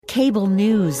Cable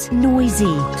news,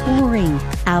 noisy, boring,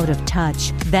 out of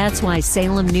touch. That's why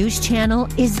Salem News Channel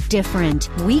is different.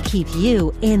 We keep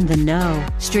you in the know.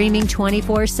 Streaming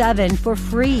 24/7 for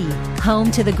free.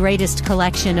 Home to the greatest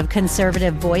collection of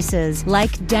conservative voices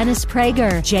like Dennis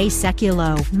Prager, Jay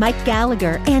Sekulow, Mike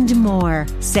Gallagher, and more.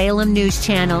 Salem News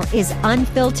Channel is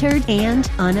unfiltered and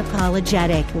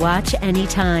unapologetic. Watch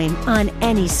anytime, on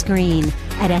any screen,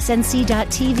 at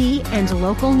snc.tv and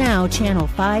Local Now Channel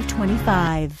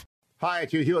 525. Hi,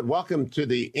 it's Hugh Hewitt. Welcome to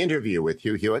the interview with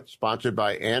Hugh Hewitt, sponsored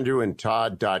by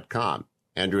AndrewandTodd.com.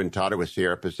 Andrew and Todd are with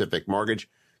Sierra Pacific Mortgage.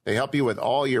 They help you with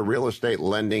all your real estate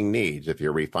lending needs. If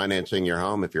you're refinancing your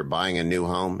home, if you're buying a new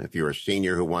home, if you're a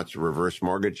senior who wants a reverse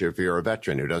mortgage, if you're a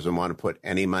veteran who doesn't want to put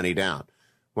any money down.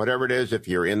 Whatever it is, if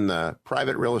you're in the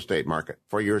private real estate market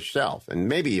for yourself, and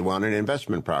maybe you want an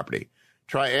investment property,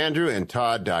 try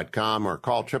AndrewandTodd.com or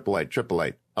call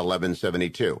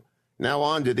 888-888-1172. Now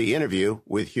on to the interview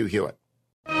with Hugh Hewitt.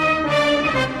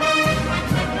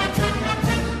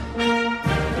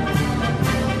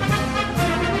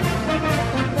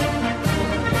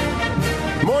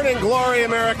 Morning glory,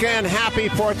 America, and happy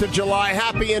 4th of July.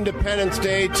 Happy Independence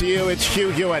Day to you. It's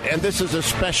Hugh Hewitt, and this is a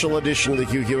special edition of the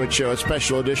Hugh Hewitt Show, a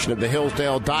special edition of the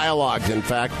Hillsdale Dialogues, in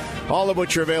fact, all of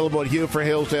which are available at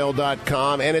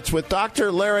hughforhillsdale.com, and it's with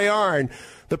Dr. Larry Arnn,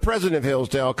 the president of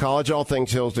Hillsdale College. All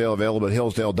things Hillsdale available at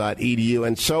hillsdale.edu,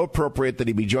 and so appropriate that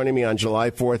he be joining me on July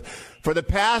 4th. For the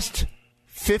past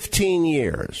 15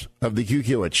 years of the Hugh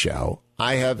Hewitt Show,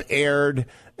 I have aired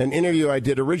an interview I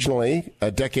did originally a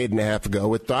decade and a half ago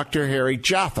with Dr. Harry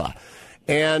Jaffa.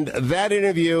 And that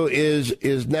interview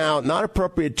is now not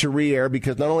appropriate to re-air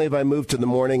because not only have I moved to the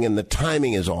morning and the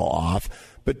timing is all off,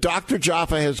 but Dr.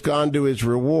 Jaffa has gone to his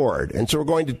reward. And so we're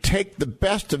going to take the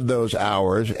best of those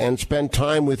hours and spend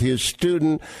time with his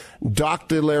student,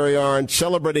 Dr. Larry Arnn,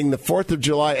 celebrating the 4th of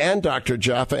July and Dr.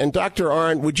 Jaffa. And Dr.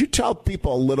 Arnn, would you tell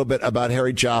people a little bit about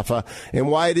Harry Jaffa and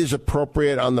why it is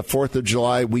appropriate on the 4th of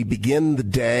July we begin the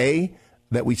day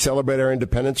that we celebrate our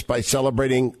independence by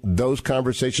celebrating those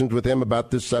conversations with him about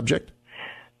this subject?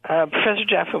 Professor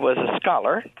Jaffa was a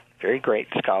scholar, very great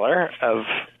scholar of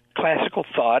classical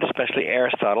thought, especially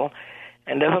Aristotle,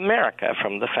 and of America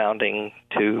from the founding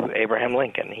to Abraham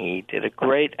Lincoln. He did a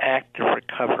great act of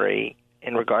recovery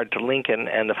in regard to Lincoln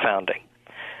and the founding.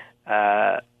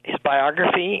 His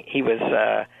biography, he was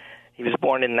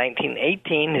born in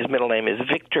 1918. His middle name is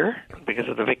Victor because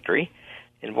of the victory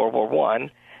in World War I.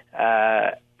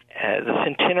 The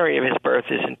centenary of his birth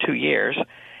is in 2 years.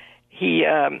 He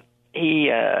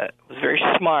was very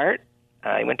smart.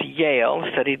 He went to Yale,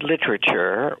 studied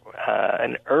literature,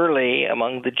 and early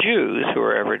among the Jews who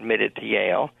were ever admitted to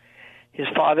Yale. His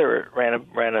father ran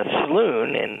a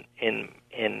saloon in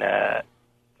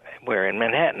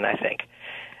Manhattan, I think.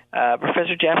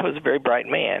 Professor Jaffa was a very bright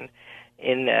man.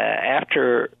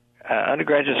 After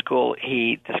undergraduate school,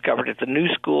 he discovered at the New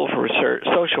School for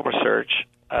Social Research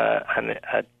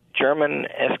a German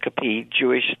escapee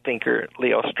Jewish thinker,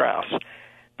 Leo Strauss.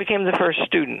 Became the first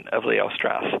student of Leo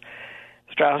Strauss.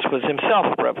 Strauss was himself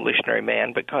a revolutionary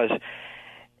man because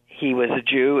he was a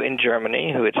Jew in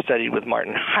Germany who had studied with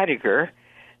Martin Heidegger,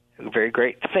 a very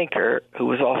great thinker, who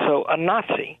was also a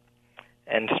Nazi.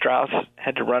 And Strauss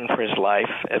had to run for his life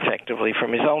effectively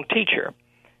from his own teacher.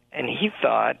 And he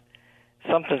thought,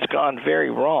 something's gone very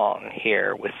wrong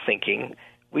here with thinking.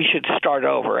 We should start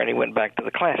over, and he went back to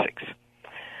the classics.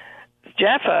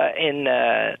 Jaffa, in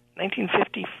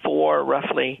 1954,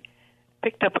 roughly,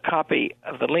 picked up a copy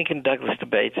of the Lincoln-Douglas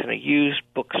debates in a used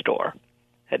bookstore.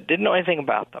 Didn't know anything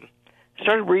about them.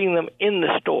 Started reading them in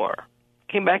the store.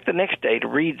 Came back the next day to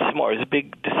read some more. It was a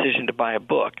big decision to buy a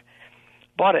book.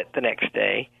 Bought it the next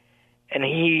day, and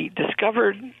he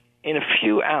discovered in a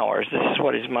few hours, this is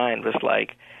what his mind was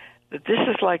like, that this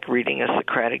is like reading a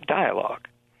Socratic dialogue.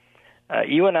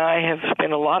 You and I have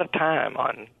spent a lot of time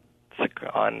on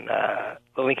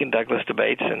the Lincoln-Douglas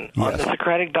debates and on the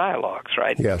Socratic dialogues,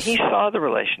 right? Yes. He saw the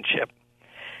relationship,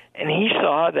 and he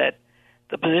saw that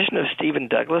the position of Stephen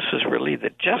Douglas was really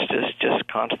that justice just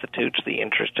constitutes the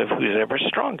interest of who's ever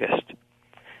strongest,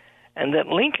 and that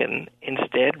Lincoln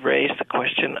instead raised the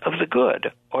question of the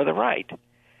good or the right,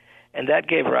 and that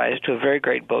gave rise to a very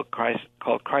great book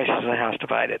called Crisis in the House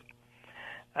Divided.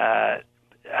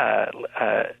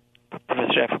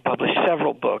 Professor Jaffa published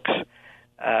several books,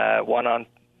 one on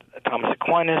Thomas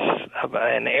Aquinas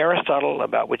and Aristotle,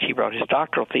 about which he wrote his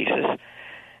doctoral thesis,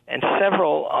 and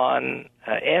several on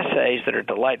essays that are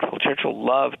delightful. Churchill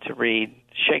loved to read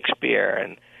Shakespeare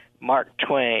and Mark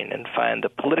Twain and find the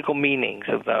political meanings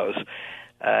of those.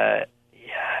 I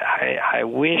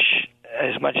wish,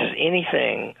 as much as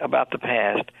anything about the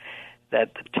past,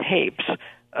 that the tapes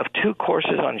of 2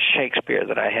 courses on Shakespeare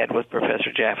that I had with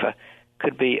Professor Jaffa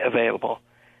could be available,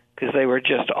 because they were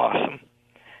just awesome.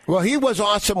 Well, he was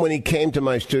awesome when he came to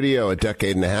my studio a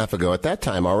decade and a half ago, at that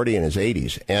time already in his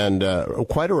 80s, and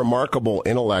quite a remarkable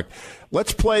intellect.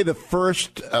 Let's play the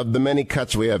first of the many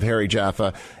cuts we have Harry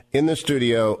Jaffa in the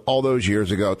studio all those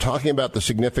years ago, talking about the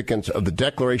significance of the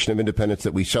Declaration of Independence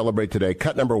that we celebrate today.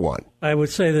 Cut number 1. I would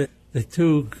say that the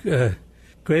 2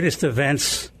 greatest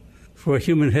events for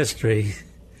human history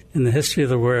in the history of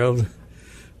the world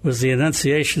was the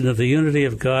enunciation of the unity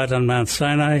of God on Mount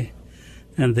Sinai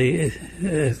and the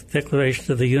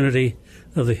Declaration of the Unity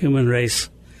of the Human Race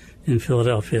in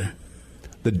Philadelphia.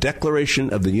 The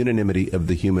Declaration of the Unanimity of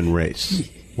the Human Race.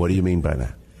 What do you mean by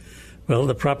that? Well,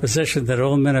 the proposition that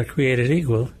all men are created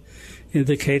equal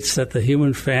indicates that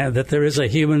that there is a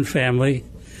human family,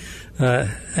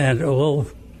 and all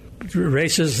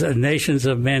races and nations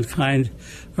of mankind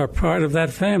are part of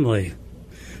that family,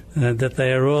 that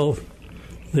they are all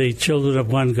the children of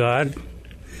one God,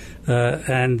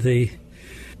 and the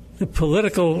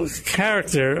political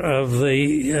character of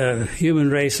the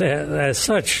human race as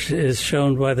such is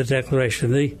shown by the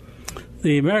Declaration.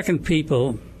 The American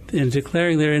people, in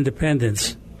declaring their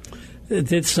independence,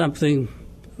 did something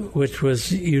which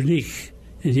was unique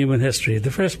in human history. In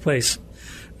the first place,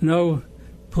 no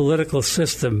political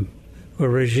system or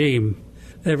regime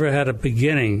ever had a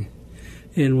beginning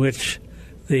in which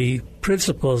the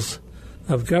principles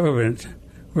of government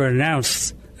were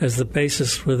announced as the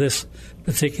basis for this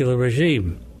particular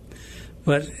regime.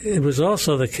 But it was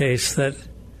also the case that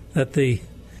the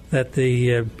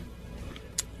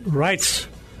rights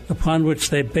upon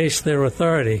which they based their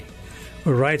authority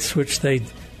were rights which they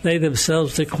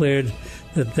themselves declared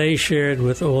that they shared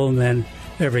with all men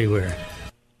everywhere.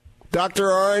 Dr.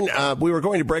 Arnn, we were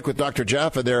going to break with Dr.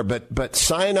 Jaffa there, but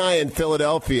Sinai in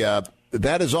Philadelphia,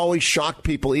 that has always shocked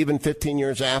people, even 15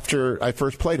 years after I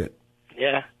first played it.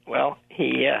 Yeah, well,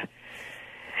 he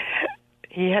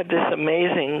had this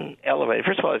amazing elevator.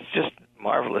 First of all, it's just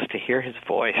marvelous to hear his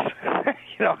voice.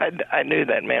 I knew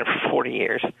that man for 40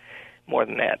 years, more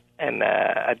than that, and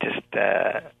I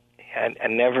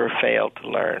never failed to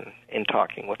learn in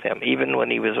talking with him, even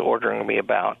when he was ordering me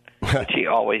about, which he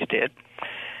always did.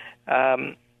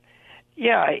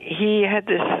 He had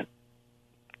this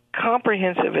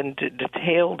comprehensive and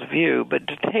detailed view, but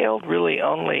detailed really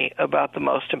only about the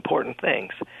most important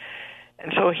things.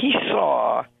 And so he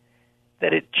saw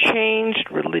that it changed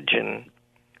religion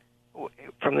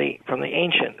from the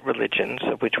ancient religions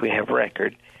of which we have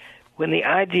record, when the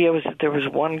idea was that there was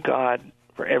one God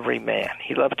for every man.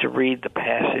 He loved to read the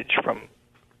passage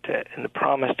in the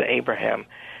promise to Abraham.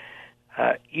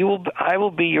 I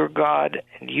will be your God,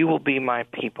 and you will be my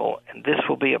people, and this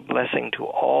will be a blessing to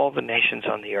all the nations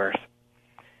on the earth.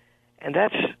 And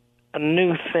that's a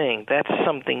new thing. That's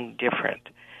something different.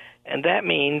 And that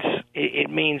means, it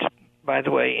means, by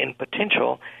the way, in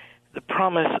potential, the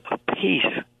promise of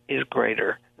peace is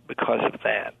greater because of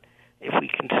that, if we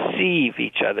conceive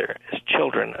each other as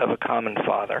children of a common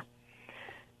Father.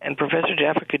 And Professor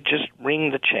Jaffa could just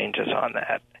ring the changes on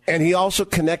that. And he also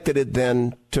connected it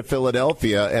then to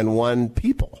Philadelphia and one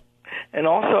people. And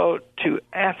also to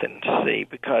Athens, see,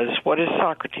 because what is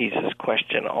Socrates'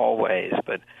 question always,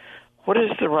 but what is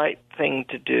the right thing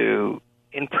to do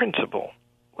in principle?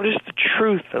 What is the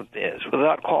truth of this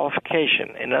without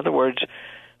qualification? In other words,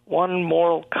 one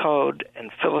moral code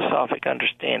and philosophic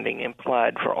understanding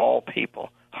implied for all people.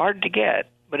 Hard to get,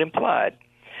 but implied.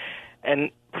 And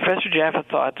Professor Jaffa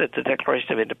thought that the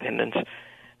Declaration of Independence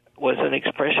was an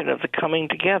expression of the coming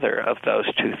together of those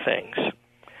two things.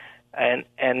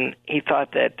 And he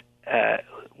thought that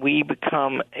we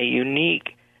become a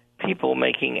unique people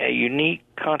making a unique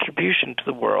contribution to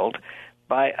the world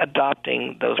by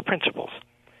adopting those principles.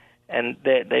 And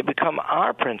they become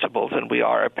our principles, and we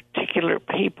are a particular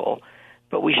people,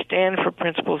 but we stand for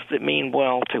principles that mean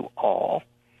well to all.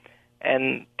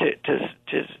 And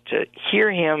to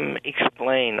hear him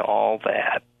explain all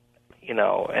that,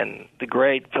 and the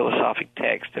great philosophic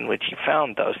text in which he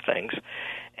found those things,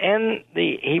 and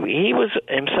he was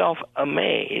himself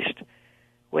amazed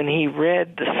when he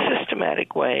read the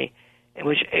systematic way in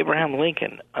which Abraham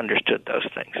Lincoln understood those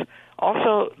things.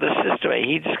 Also,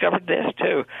 he discovered this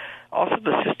too, also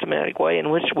the systematic way in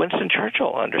which Winston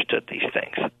Churchill understood these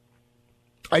things.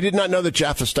 I did not know that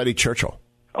Jaffa studied Churchill.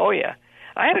 Oh, yeah.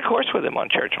 I had a course with him on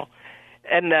Churchill.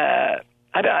 And I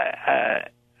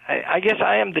guess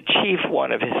I am the chief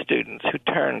one of his students who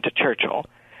turned to Churchill.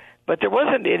 But there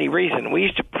wasn't any reason. We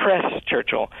used to press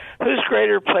Churchill. Who's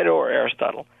greater, Plato or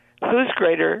Aristotle? Who's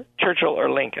greater, Churchill or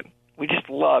Lincoln? we just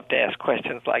love to ask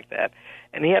questions like that.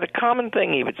 And he had a common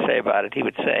thing he would say about it. He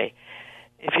would say,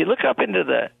 if you look up into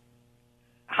the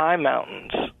high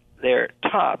mountains, their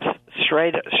tops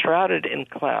shrouded in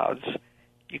clouds,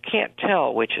 you can't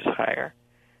tell which is higher.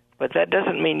 But that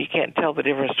doesn't mean you can't tell the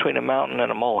difference between a mountain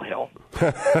and a molehill.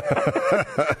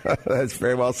 That's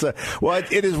very well said. Well,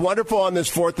 it is wonderful on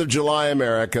this 4th of July,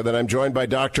 America, that I'm joined by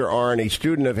Dr. Arnn, a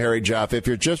student of Harry Jaffa. If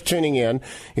you're just tuning in,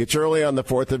 it's early on the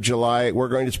 4th of July. We're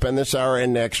going to spend this hour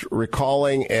and next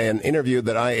recalling an interview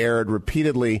that I aired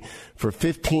repeatedly for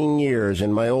 15 years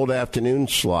in my old afternoon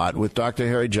slot with Dr.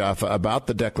 Harry Jaffa about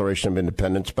the Declaration of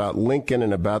Independence, about Lincoln,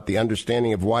 and about the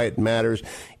understanding of why it matters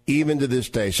even to this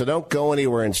day. So don't go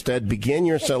anywhere. Instead, begin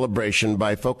your celebration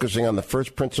by focusing on the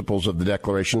first principles of the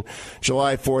Declaration,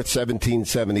 July 4th,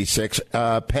 1776,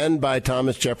 penned by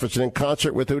Thomas Jefferson in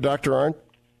concert with who, Dr. Arnn?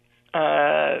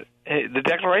 The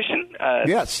Declaration?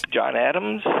 Yes. John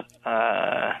Adams.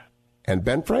 And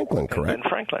Ben Franklin, correct? Ben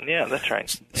Franklin, yeah, that's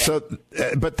right. Yeah. So,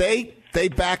 but they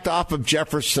backed off of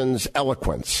Jefferson's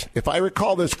eloquence. If I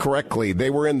recall this correctly, they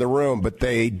were in the room, but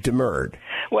they demurred.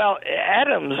 Well,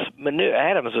 Adams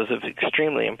was an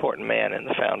extremely important man in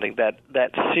the founding.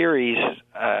 That series,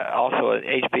 also an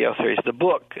HBO series, the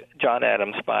book John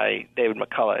Adams by David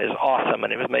McCullough is awesome,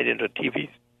 and it was made into a TV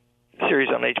series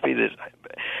on HBO.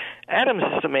 Adams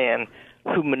is the man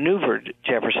who maneuvered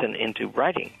Jefferson into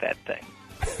writing that thing.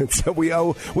 So we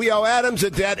owe Adams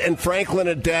a debt and Franklin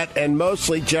a debt, and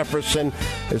mostly Jefferson,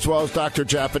 as well as Dr.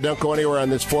 Jaffa. Don't go anywhere on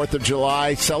this 4th of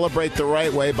July. Celebrate the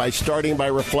right way by starting by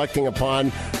reflecting upon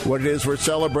what it is we're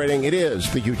celebrating. It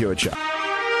is the Hugh Hewitt Show.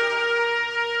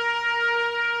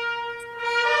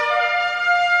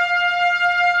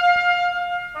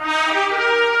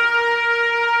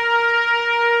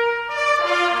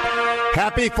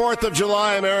 Happy 4th of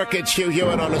July, America. It's Hugh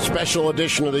Hewitt on a special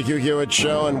edition of the Hugh Hewitt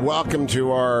Show, and welcome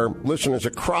to our listeners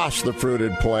across the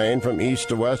fruited plain, from east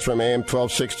to west, from AM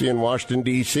 1260 in Washington,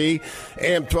 D.C.,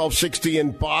 AM 1260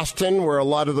 in Boston, where a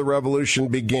lot of the revolution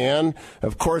began.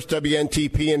 Of course,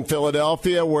 WNTP in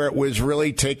Philadelphia, where it was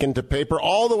really taken to paper,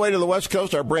 all the way to the West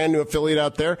Coast, our brand new affiliate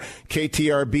out there,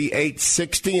 KTRB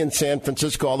 860 in San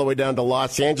Francisco, all the way down to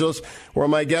Los Angeles, where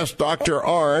my guest, Dr.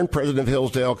 Arnn, president of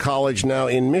Hillsdale College, now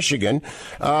in Michigan,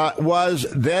 was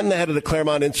then the head of the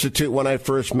Claremont Institute when I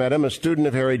first met him, a student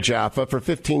of Harry Jaffa. For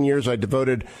 15 years, I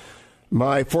devoted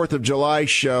my 4th of July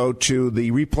show to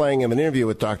the replaying of an interview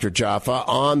with Dr. Jaffa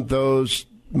on those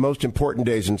most important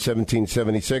days in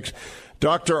 1776.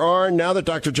 Dr. Arnn, now that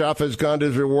Dr. Jaffa has gone to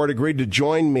his reward, agreed to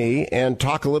join me and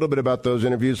talk a little bit about those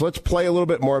interviews. Let's play a little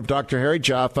bit more of Dr. Harry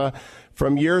Jaffa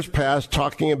from years past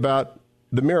talking about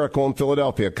the miracle in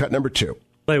Philadelphia. Cut number 2.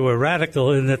 They were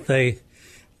radical in that they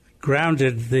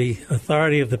grounded the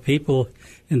authority of the people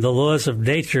in the laws of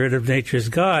nature and of nature's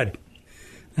God.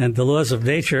 And the laws of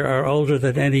nature are older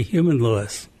than any human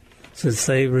laws, since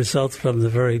they result from the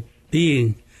very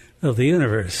being of the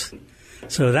universe.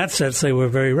 So in that sense, they were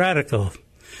very radical.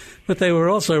 But they were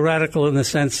also radical in the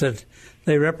sense that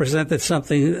they represented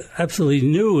something absolutely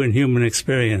new in human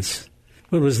experience.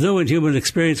 What was new in human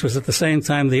experience was at the same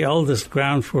time the oldest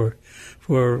ground for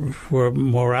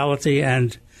morality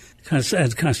and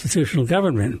constitutional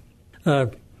government.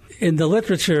 In the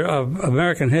literature of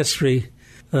American history,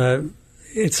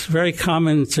 it's very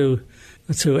common to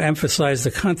emphasize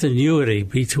the continuity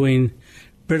between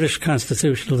British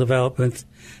constitutional development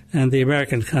and the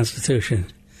American Constitution.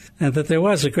 And that there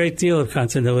was a great deal of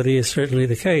continuity is certainly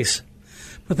the case.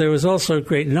 But there was also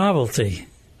great novelty.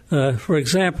 For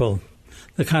example,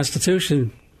 the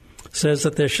Constitution says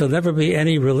that there shall never be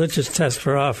any religious test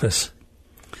for office.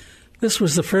 This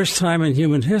was the first time in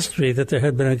human history that there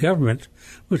had been a government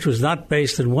which was not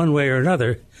based in one way or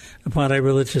another upon a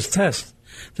religious test.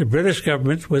 The British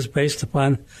government was based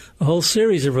upon a whole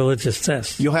series of religious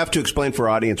tests. You'll have to explain for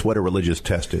our audience what a religious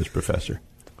test is, Professor.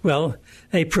 Well,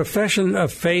 a profession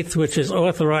of faith which is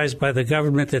authorized by the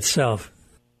government itself.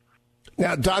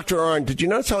 Now, Dr. Arnn, did you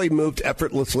notice how he moved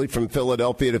effortlessly from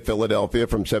Philadelphia to Philadelphia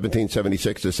from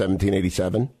 1776 to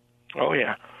 1787? Oh,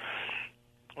 yeah.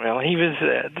 Well, he was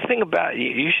the thing about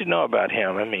you should know about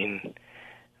him. I mean,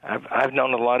 I've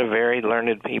known a lot of very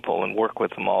learned people and work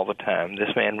with them all the time.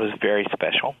 This man was very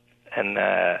special, and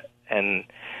the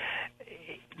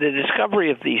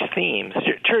discovery of these themes.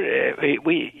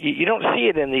 You don't see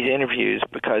it in these interviews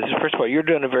because, first of all, you're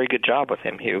doing a very good job with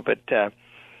him, Hugh. But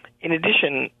in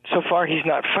addition, so far he's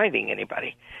not fighting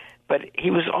anybody. But he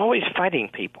was always fighting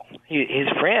people, his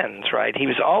friends, right? He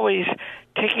was always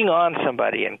taking on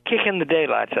somebody and kicking the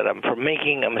daylights out of them for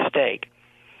making a mistake.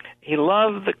 He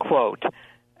loved the quote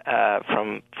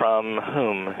from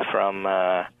whom? From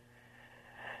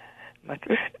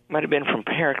might have been from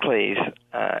Pericles.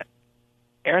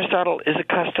 Aristotle is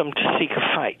accustomed to seek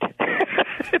a fight.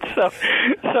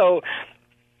 So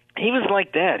he was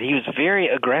like that. He was very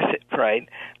aggressive, right?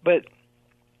 But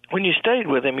when you studied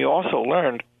with him, you also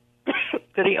learned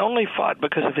that he only fought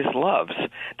because of his loves.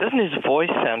 Doesn't his voice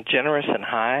sound generous and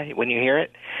high when you hear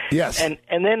it? Yes. And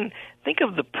then think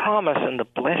of the promise and the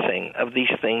blessing of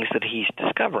these things that he's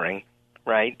discovering,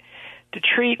 right? To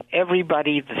treat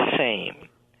everybody the same,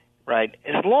 right?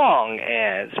 As long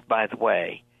as, by the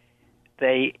way,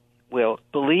 they will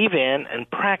believe in and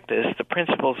practice the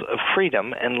principles of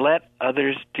freedom and let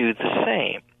others do the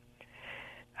same.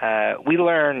 We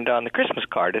learned on the Christmas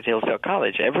card at Hillsdale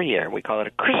College every year. We call it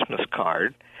a Christmas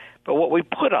card, but what we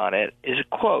put on it is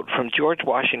a quote from George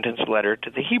Washington's letter to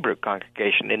the Hebrew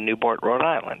congregation in Newport, Rhode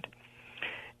Island.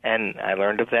 And I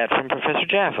learned of that from Professor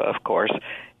Jaffa, of course,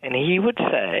 and he would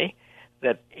say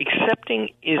that accepting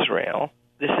Israel,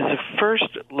 this is the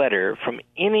first letter from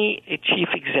any chief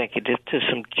executive to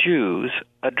some Jews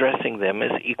addressing them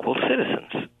as equal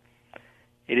citizens.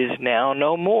 It is now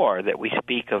no more that we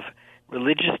speak of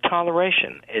religious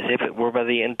toleration as if it were by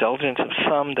the indulgence of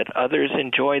some that others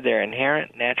enjoy their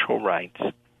inherent natural rights.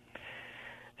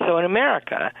 So in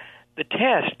America, the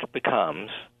test becomes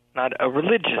not a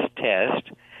religious test.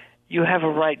 You have a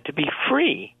right to be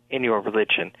free in your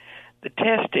religion. The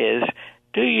test is,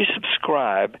 do you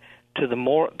subscribe to the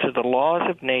laws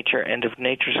of nature and of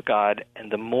nature's God and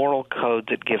the moral code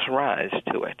that gives rise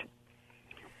to it?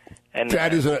 And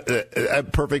that is a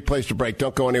perfect place to break.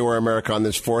 Don't go anywhere, America, on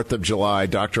this 4th of July.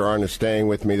 Dr. Arnn is staying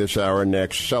with me this hour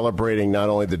next, celebrating not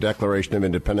only the Declaration of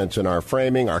Independence in our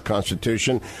framing, our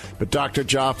Constitution, but Dr.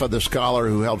 Jaffa, the scholar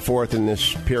who held forth in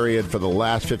this period for the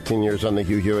last 15 years on the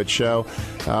Hugh Hewitt Show.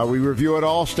 We review it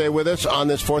all. Stay with us on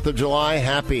this 4th of July.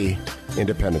 Happy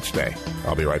Independence Day.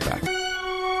 I'll be right back.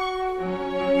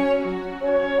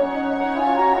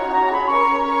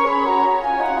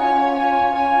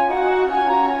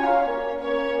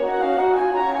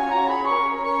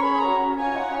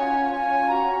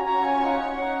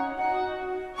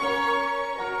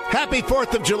 Happy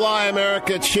 4th of July,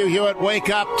 America. It's Hugh Hewitt. Wake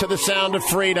up to the sound of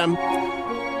freedom.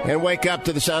 And wake up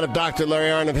to the sound of Dr. Larry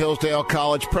Arnn of Hillsdale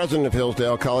College, president of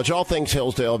Hillsdale College. All things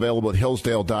Hillsdale available at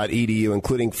hillsdale.edu,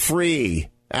 including free,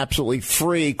 absolutely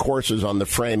free courses on the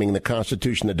framing, the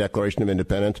Constitution, the Declaration of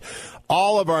Independence.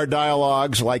 All of our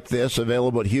dialogues like this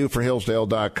available at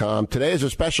hughforhillsdale.com. Today is a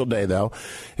special day, though.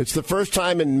 It's the first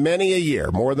time in many a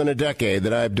year, more than a decade,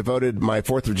 that I've devoted my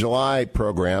 4th of July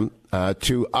program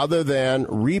to other than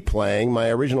replaying my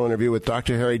original interview with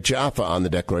Dr. Harry Jaffa on the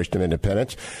Declaration of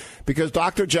Independence, because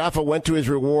Dr. Jaffa went to his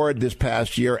reward this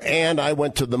past year, and I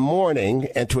went to the morning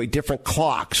and to a different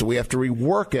clock, so we have to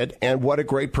rework it, and what a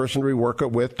great person to rework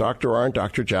it with, Dr. Arnn,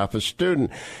 Dr. Jaffa's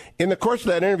student. In the course of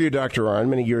that interview, Dr. Arnn,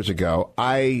 many years ago,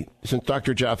 since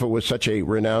Dr. Jaffa was such a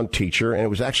renowned teacher, and it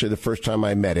was actually the first time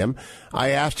I met him, I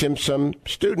asked him some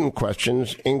student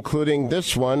questions, including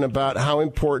this one about how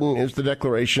important is the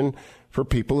Declaration for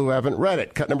people who haven't read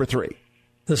it. Cut number 3.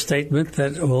 The statement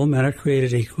that all men are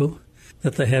created equal,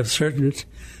 that they have certain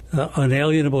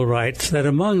unalienable rights, that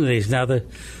among these, now the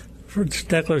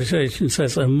Declaration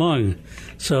says among,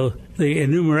 so the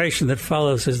enumeration that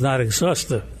follows is not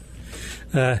exhaustive.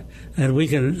 And we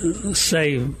can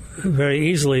say very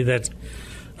easily that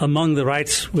among the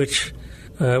rights with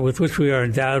which we are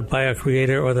endowed by our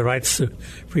Creator are the rights to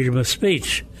freedom of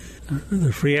speech,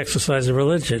 the free exercise of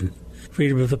religion,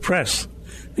 freedom of the press.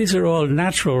 These are all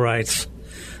natural rights.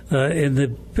 In the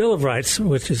Bill of Rights,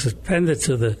 which is appended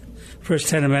to the first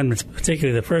 10 amendments,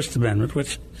 particularly the First Amendment,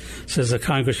 which says that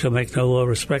Congress shall make no law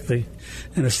respecting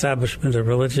an establishment of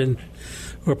religion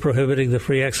or prohibiting the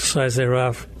free exercise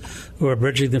thereof or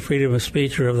abridging the freedom of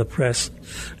speech or of the press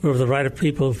or of the right of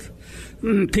people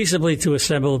peaceably to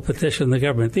assemble and petition the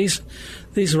government.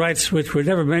 These rights, which were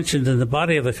never mentioned in the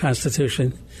body of the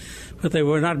Constitution, but they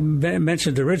were not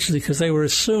mentioned originally because they were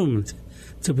assumed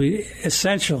to be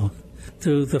essential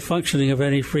to the functioning of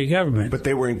any free government. But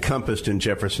they were encompassed in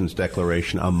Jefferson's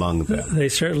Declaration among them. They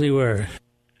certainly were.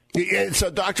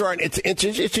 So, Dr.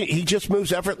 Arnn, he just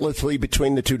moves effortlessly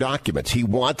between the two documents. He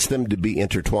wants them to be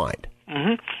intertwined.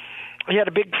 Mm-hmm. He had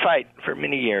a big fight for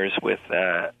many years with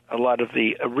a lot of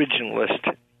the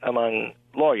originalists among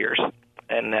lawyers,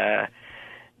 and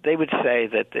they would say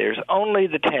that there's only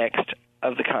the text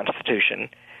of the Constitution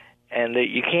and that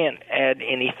you can't add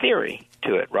any theory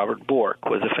to it. Robert Bork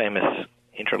was a famous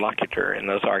interlocutor in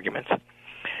those arguments.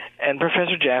 And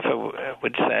Professor Jaffa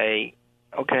would say,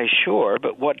 okay, sure,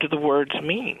 but what do the words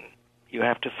mean? You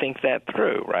have to think that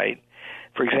through, right?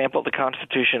 For example, the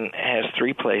Constitution has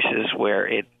 3 places where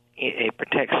it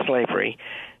protects slavery,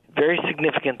 very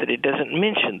significant that it doesn't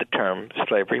mention the term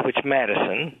slavery, which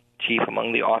Madison, chief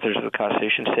among the authors of the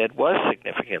Constitution, said was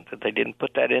significant, that they didn't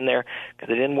put that in there because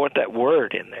they didn't want that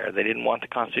word in there. They didn't want the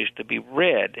Constitution to be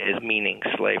read as meaning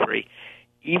slavery,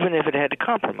 even if it had to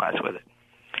compromise with it.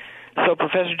 So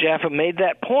Professor Jaffa made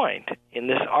that point in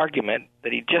this argument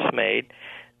that he just made,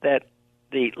 that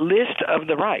the list of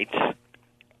the rights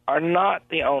are not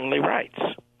the only rights,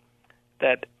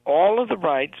 that all of the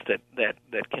rights that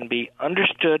can be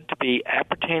understood to be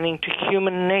appertaining to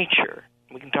human nature,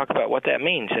 we can talk about what that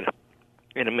means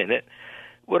in a minute,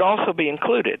 would also be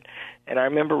included. And I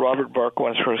remember Robert Burke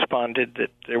once responded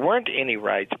that there weren't any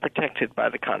rights protected by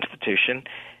the Constitution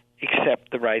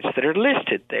except the rights that are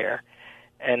listed there.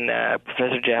 And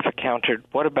Professor Jaffa countered,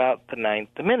 what about the Ninth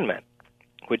Amendment,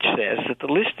 which says that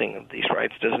the listing of these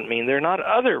rights doesn't mean there are not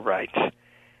other rights?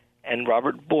 And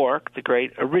Robert Bork, the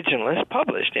great originalist,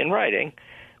 published in writing,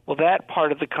 well, that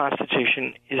part of the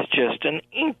Constitution is just an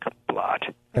ink blot.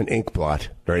 An ink blot,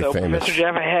 very famous. So Professor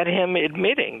Jaffa had him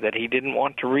admitting that he didn't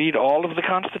want to read all of the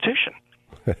Constitution.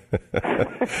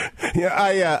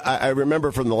 Yeah, I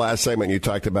remember from the last segment you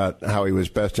talked about how he was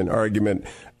best in argument.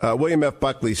 William F.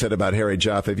 Buckley said about Harry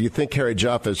Jaffa, if you think Harry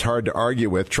Jaffa is hard to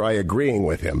argue with, try agreeing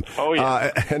with him. Oh,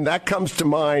 yeah. And that comes to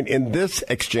mind in this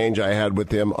exchange I had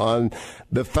with him on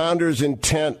the founders'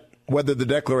 intent, whether the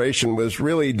Declaration was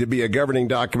really to be a governing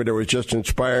document or was just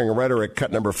inspiring rhetoric,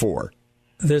 cut number 4.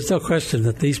 There's no question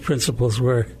that these principles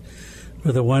were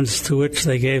the ones to which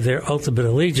they gave their ultimate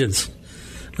allegiance.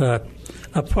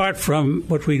 Apart from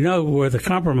what we know were the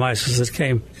compromises that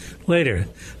came later,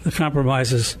 the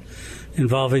compromises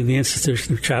involving the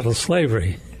institution of chattel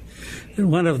slavery.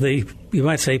 One of the, you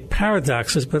might say,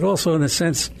 paradoxes, but also in a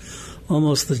sense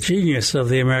almost the genius of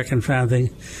the American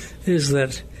founding, is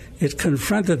that it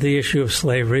confronted the issue of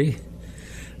slavery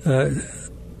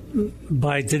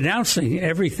by denouncing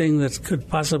everything that could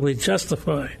possibly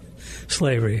justify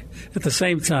slavery. At the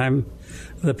same time,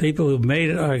 the people who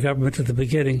made our government at the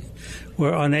beginning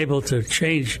were unable to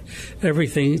change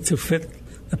everything to fit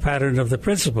the pattern of the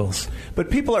principles.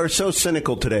 But people are so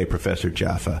cynical today, Professor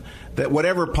Jaffa, that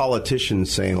whatever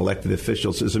politicians say and elected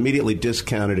officials is immediately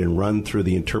discounted and run through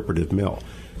the interpretive mill.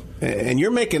 And you're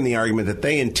making the argument that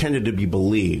they intended to be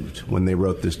believed when they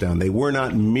wrote this down. They were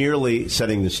not merely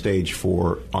setting the stage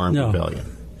for armed rebellion.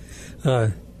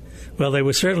 Well, they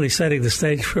were certainly setting the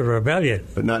stage for rebellion.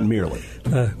 But not merely.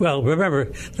 Well,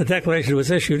 remember, the Declaration was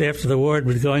issued after the war had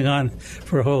been going on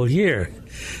for a whole year.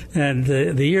 And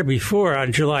the year before,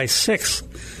 on July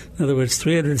 6th, in other words,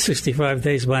 365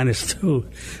 days minus 2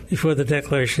 before the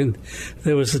Declaration,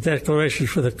 there was the Declaration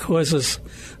for the causes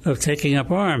of taking up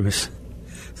arms.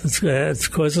 It's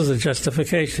causes and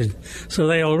justification. So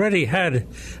they already had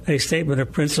a statement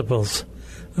of principles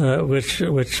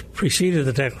which preceded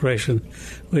the Declaration,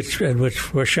 which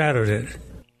foreshadowed it.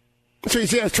 So you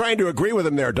see, I was trying to agree with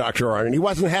him there, Dr. Arnn. He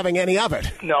wasn't having any of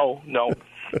it. No.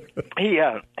 He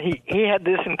had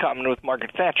this in common with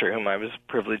Margaret Thatcher, whom I was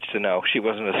privileged to know. She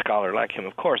wasn't a scholar like him,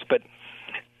 of course, but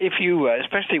if you,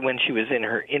 especially when she was in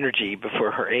her energy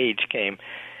before her age came,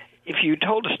 if you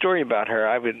told a story about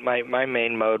her, my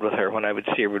main mode with her when I would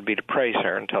see her would be to praise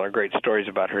her and tell her great stories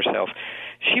about herself.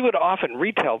 She would often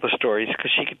retell the stories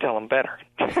because she could tell them better.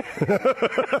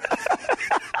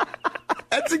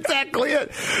 That's exactly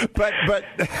it.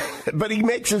 But he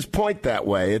makes his point that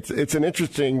way. It's an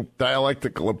interesting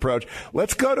dialectical approach.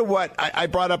 Let's go to what I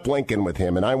brought up Lincoln with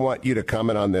him, and I want you to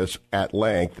comment on this at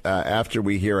length after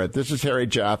we hear it. This is Harry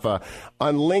Jaffa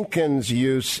on Lincoln's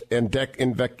use and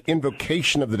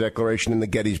invocation of the Declaration in the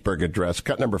Gettysburg Address.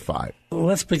 Cut number 5.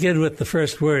 Let's begin with the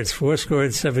first words,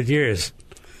 77 years.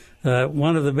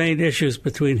 One of the main issues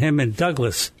between him and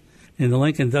Douglas in the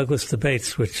Lincoln-Douglas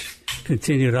debates, which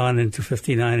continued on into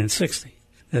 59 and 60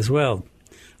 as well,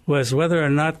 was whether or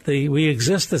not we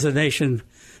exist as a nation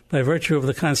by virtue of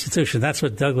the Constitution. That's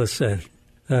what Douglas said.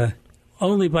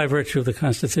 Only by virtue of the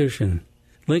Constitution.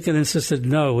 Lincoln insisted,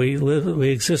 no, we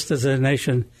exist as a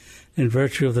nation in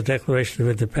virtue of the Declaration of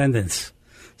Independence.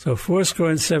 So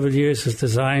 77 years is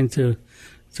designed to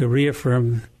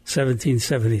reaffirm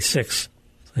 1776.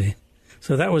 See?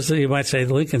 So that was, you might say,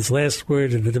 Lincoln's last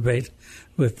word in the debate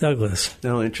with Douglas.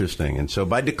 Oh, interesting. And so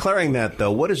by declaring that,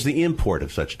 though, what is the import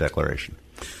of such declaration?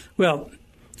 Well,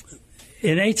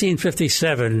 in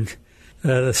 1857,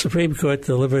 the Supreme Court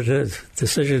delivered a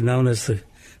decision known as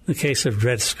the case of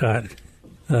Dred Scott.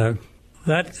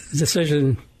 That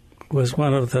decision was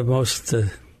one of the most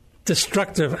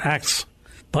destructive acts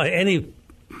by any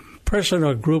person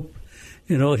or group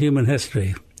in all human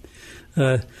history.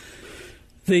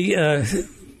 The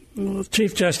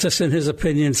Chief Justice, in his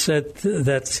opinion, said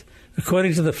that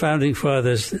According to the Founding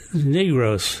Fathers,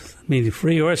 Negroes, meaning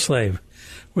free or slave,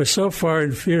 were so far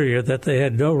inferior that they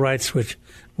had no rights which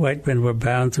white men were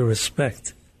bound to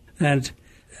respect. And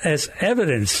as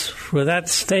evidence for that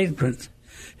statement,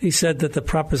 he said that the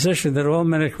proposition that all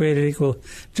men are created equal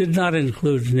did not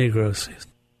include Negroes.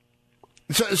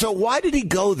 So why did he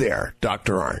go there,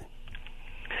 Dr. Arnn?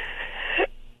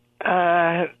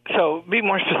 So be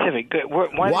more specific.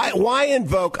 Why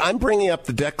invoke? I'm bringing up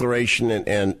the Declaration,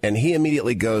 and he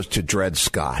immediately goes to Dred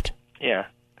Scott. Yeah.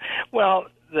 Well,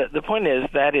 the point is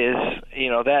that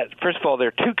first of all, there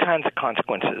are two kinds of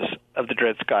consequences of the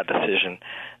Dred Scott decision.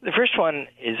 The first one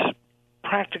is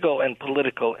practical and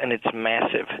political, and it's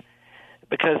massive,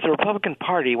 because the Republican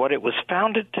Party, what it was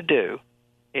founded to do,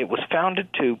 it was founded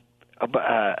to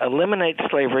eliminate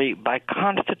slavery by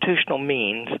constitutional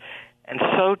means, and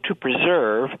so to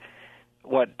preserve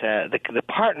what the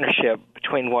partnership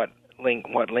between what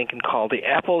Lincoln called the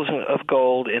apples of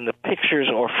gold in the pictures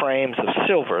or frames of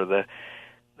silver. The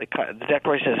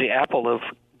Declaration is the apple of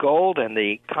gold, and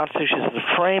the Constitution is the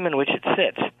frame in which it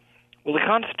sits. Well, the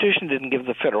Constitution didn't give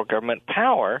the federal government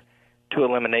power to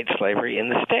eliminate slavery in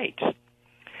the states.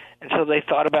 And so they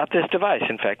thought about this device.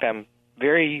 In fact, I'm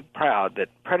very proud that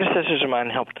predecessors of mine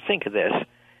helped to think of this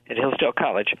at Hillsdale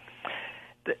College.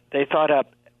 They thought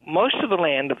up, most of the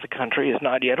land of the country is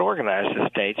not yet organized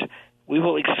as states. We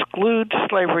will exclude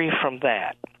slavery from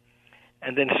that.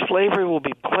 And then slavery will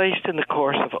be placed in the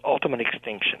course of ultimate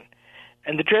extinction.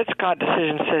 And the Dred Scott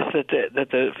decision says that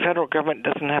the federal government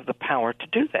doesn't have the power to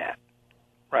do that,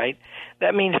 right?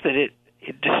 That means that it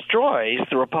destroys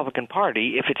the Republican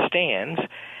Party if it stands,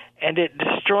 and it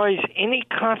destroys any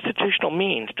constitutional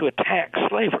means to attack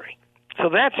slavery. So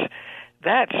that's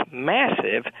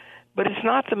massive, but it's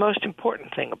not the most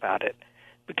important thing about it,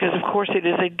 because, of course, it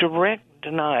is a direct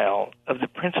denial of the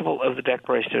principle of the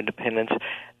Declaration of Independence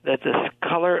that the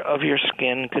color of your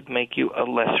skin could make you a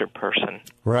lesser person.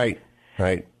 Right.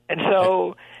 And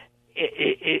so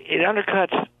it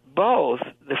undercuts both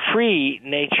the free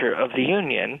nature of the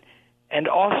Union and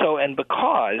also, and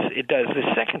because it does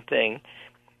the second thing,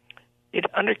 it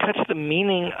undercuts the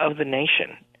meaning of the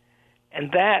nation.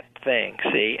 And that thing,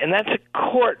 and that's a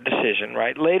court decision,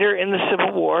 right? Later in the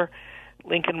Civil War,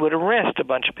 Lincoln would arrest a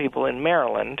bunch of people in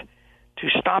Maryland to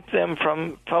stop them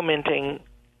from fomenting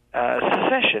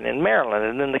secession in Maryland,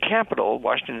 and then the capital,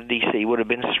 Washington, D.C., would have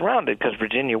been surrounded because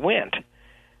Virginia went.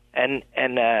 And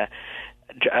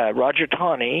Roger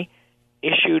Taney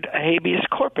issued a habeas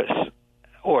corpus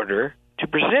order to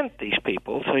present these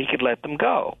people so he could let them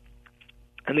go.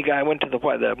 And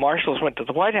the marshals went to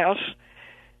the White House,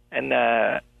 and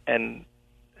the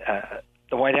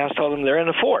White House told them they're in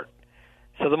the fort.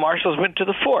 So the marshals went to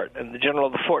the fort, and the general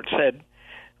of the fort said,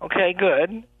 "Okay,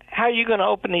 good. How are you going to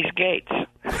open these gates?"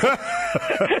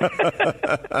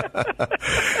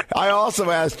 I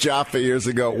also asked Jaffa years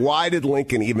ago, why did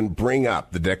Lincoln even bring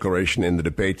up the Declaration in the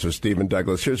debates with Stephen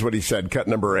Douglas? Here's what he said, cut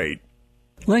number 8.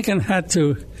 Lincoln had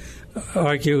to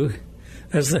argue,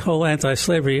 as the whole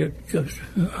anti-slavery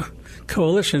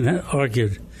coalition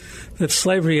argued, that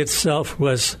slavery itself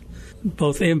was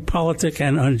both impolitic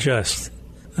and unjust.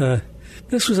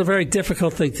 This was a very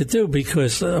difficult thing to do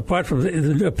because, apart from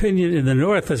the opinion in the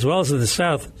North as well as in the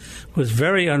South, was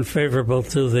very unfavorable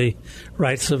to the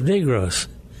rights of Negroes.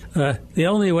 The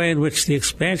only way in which the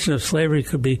expansion of slavery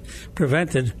could be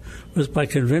prevented was by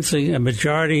convincing a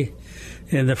majority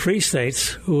in the free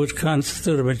states, who would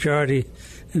constitute a majority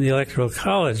in the Electoral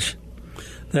College,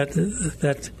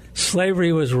 that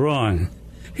slavery was wrong.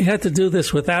 He had to do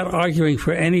this without arguing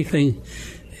for anything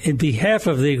in behalf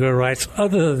of Negro rights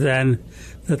other than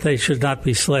that they should not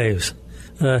be slaves.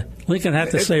 Lincoln had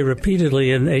to say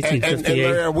repeatedly in 1858.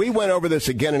 And Larry, we went over this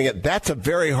again and again. That's a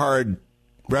very hard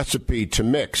recipe to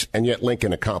mix, and yet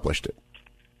Lincoln accomplished it.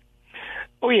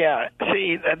 Oh, yeah.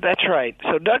 See, that's right.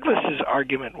 So Douglas's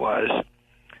argument was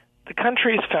the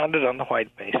country is founded on the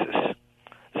white basis.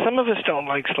 Some of us don't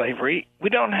like slavery. We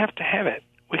don't have to have it.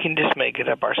 We can just make it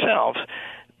up ourselves.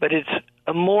 But it's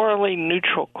a morally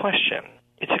neutral question.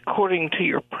 It's according to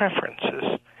your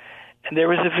preferences. And there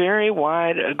was a very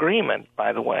wide agreement,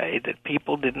 by the way, that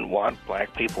people didn't want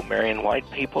black people marrying white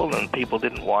people, and people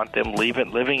didn't want them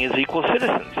living as equal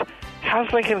citizens.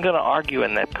 How's Lincoln going to argue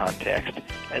in that context?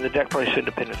 And the Declaration of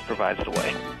Independence provides the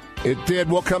way. It did.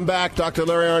 We'll come back. Dr.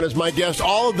 Larry Arnn is my guest.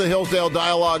 All of the Hillsdale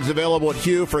dialogues available at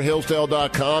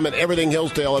Hugh4Hillsdale.com, and everything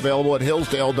Hillsdale available at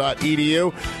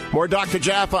Hillsdale.edu. More Dr.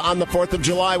 Jaffa on the 4th of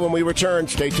July when we return.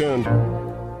 Stay tuned.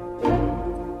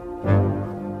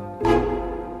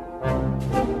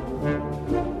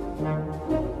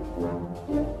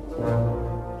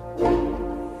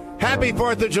 Happy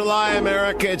 4th of July,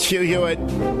 America. It's Hugh Hewitt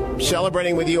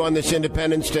celebrating with you on this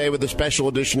Independence Day with a special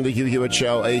edition of the Hugh Hewitt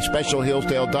Show, a special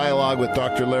Hillsdale dialogue with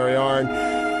Dr. Larry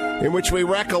Arnn, in which we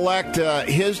recollect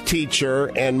his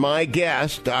teacher and my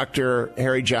guest, Dr.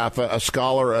 Harry Jaffa, a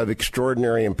scholar of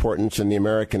extraordinary importance in the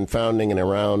American founding and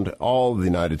around all of the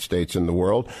United States and the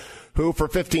world, who for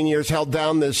 15 years held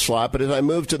down this slot. But as I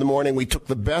moved to the morning, we took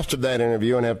the best of that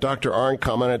interview and have Dr. Arnn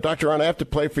come on it. Dr. Arnn, I have to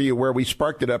play for you where we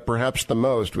sparked it up perhaps the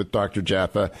most with Dr.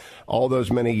 Jaffa all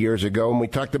those many years ago, and we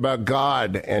talked about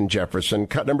God and Jefferson.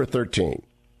 Cut number 13.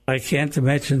 I can't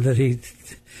imagine that he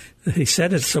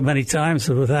said it so many times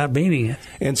without meaning it.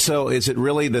 And so is it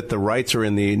really that the rights are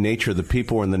in the nature of the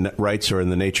people and the rights are in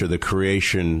the nature of the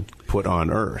creation put on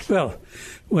earth? Well,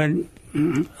 when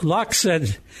Locke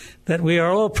said that we are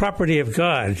all property of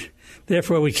God,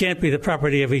 therefore we can't be the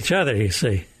property of each other, you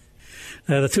see.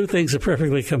 The two things are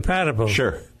perfectly compatible.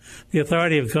 Sure. The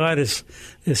authority of God is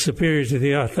superior to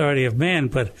the authority of man,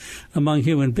 but among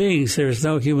human beings, there is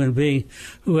no human being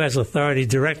who has authority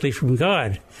directly from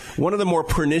God. One of the more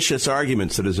pernicious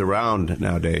arguments that is around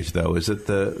nowadays, though, is that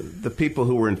the people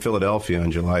who were in Philadelphia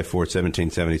on July 4th,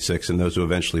 1776, and those who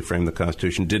eventually framed the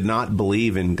Constitution, did not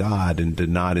believe in God and did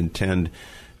not intend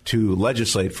to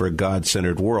legislate for a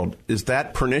God-centered world. Is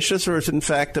that pernicious or is it, in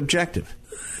fact, objective?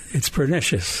 It's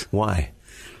pernicious. Why?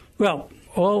 Well,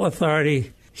 all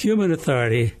authority, human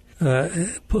authority,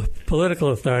 political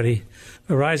authority,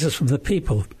 arises from the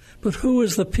people. But who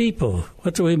is the people?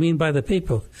 What do we mean by the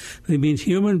people? We mean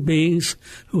human beings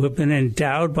who have been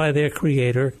endowed by their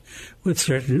Creator with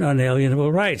certain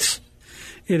unalienable rights.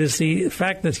 It is the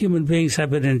fact that human beings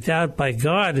have been endowed by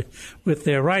God with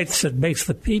their rights that makes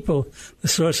the people the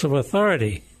source of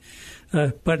authority.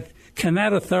 But can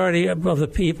that authority of the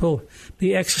people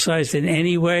be exercised in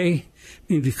any way?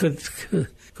 I mean,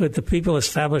 could the people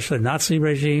establish a Nazi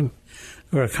regime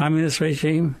or a communist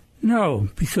regime? No,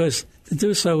 because to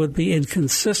do so would be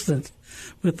inconsistent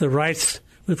with the rights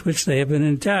with which they have been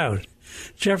endowed.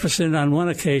 Jefferson, on one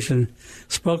occasion,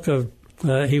 spoke of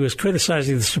he was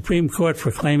criticizing the Supreme Court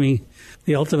for claiming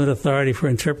the ultimate authority for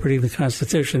interpreting the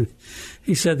Constitution.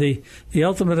 He said the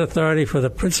ultimate authority for the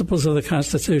principles of the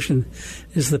Constitution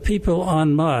is the people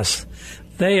en masse.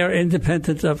 They are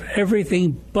independent of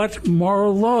everything but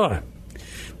moral law. In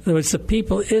other words, the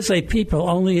people is a people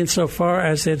only insofar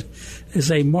as it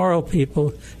is a moral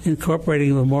people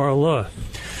incorporating the moral law.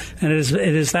 And it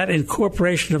is that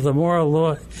incorporation of the moral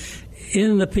law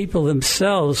in the people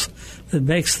themselves that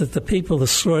makes the people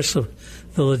the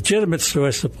legitimate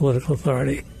source of political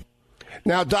authority.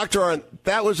 Now, Dr. Arnn,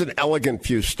 that was an elegant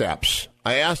few steps.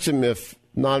 I asked him if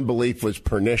non-belief was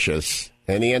pernicious,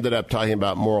 and he ended up talking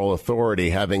about moral authority,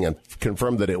 having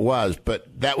confirmed that it was.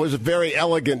 But that was a very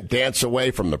elegant dance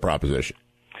away from the proposition.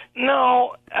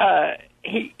 No,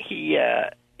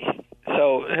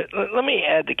 so let me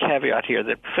add the caveat here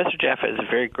that Professor Jaffa is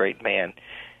a very great man,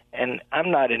 and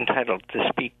I'm not entitled to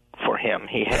speak for him.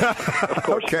 He has, of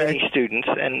course, many students,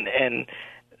 and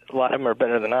a lot of them are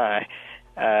better than I.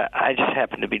 I just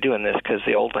happen to be doing this because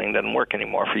the old thing doesn't work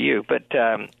anymore for you. But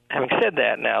having said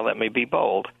that, now let me be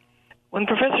bold. When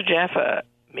Professor Jaffa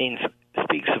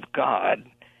speaks of God,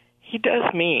 he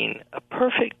does mean a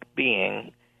perfect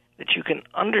being that you can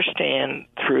understand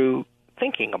through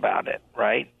thinking about it,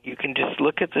 right? You can just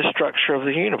look at the structure of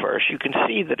the universe. You can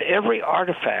see that every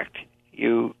artifact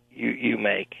you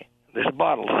make. There's a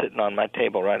bottle sitting on my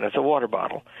table, right? It's a water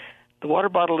bottle. The water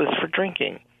bottle is for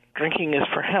drinking. Drinking is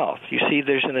for health. You see,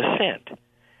 there's an ascent.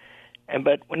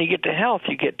 But when you get to health,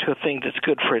 you get to a thing that's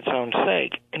good for its own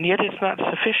sake, and yet it's not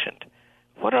sufficient.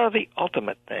 What are the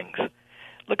ultimate things?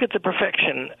 Look at the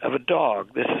perfection of a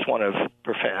dog. This is one of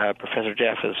Professor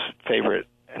Jaffa's favorite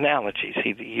analogies.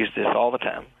 He used this all the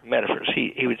time, metaphors.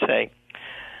 He would say,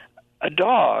 a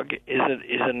dog is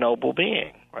a noble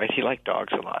being, right? He liked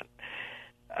dogs a lot.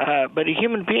 But a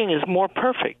human being is more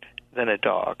perfect than a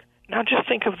dog. Now just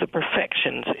think of the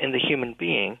perfections in the human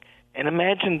being and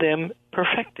imagine them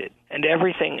perfected and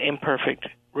everything imperfect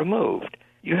removed.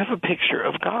 You have a picture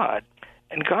of God,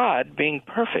 and God, being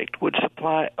perfect, would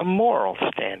supply a moral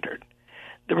standard.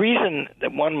 The reason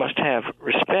that one must have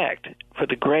respect for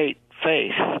the great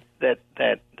faiths that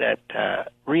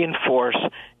reinforce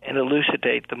and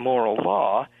elucidate the moral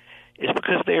law is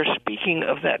because they are speaking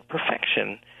of that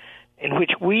perfection in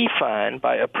which we find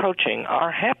by approaching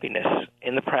our happiness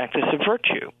in the practice of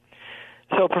virtue.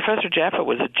 So Professor Jaffa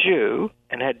was a Jew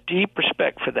and had deep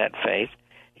respect for that faith.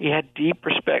 He had deep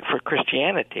respect for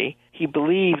Christianity. He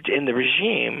believed in the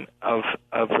regime of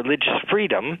religious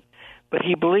freedom, but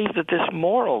he believed that this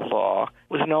moral law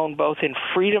was known both in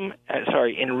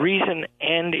reason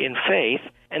and in faith,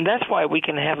 And that's why we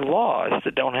can have laws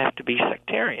that don't have to be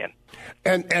sectarian.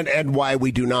 And why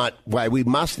we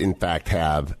must, in fact,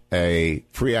 have a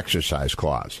free exercise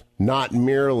clause, not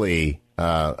merely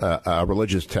a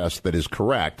religious test that is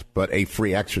correct, but a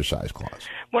free exercise clause.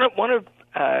 One of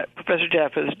Professor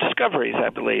Jaffa's discoveries, I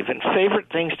believe, and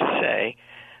favorite things to say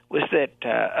was that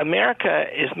America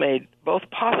is made both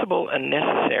possible and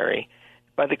necessary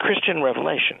by the Christian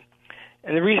revelation.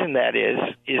 And the reason that is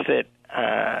that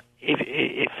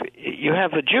if you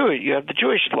have the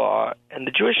Jewish law, and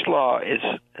the Jewish law is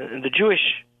the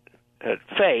Jewish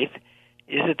faith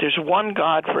is that there's one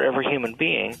God for every human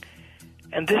being,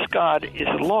 and this God is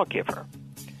a lawgiver.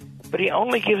 But he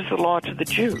only gives the law to the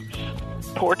Jews,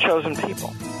 poor chosen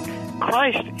people.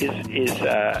 Christ is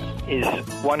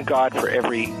one God for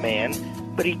every man,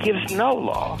 but he gives no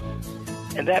law.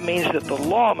 And that means that the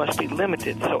law must be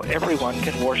limited so everyone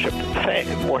can worship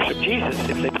Jesus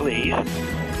if they please,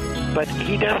 but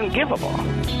he doesn't give a law.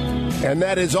 And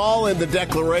that is all in the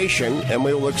Declaration, and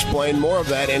we will explain more of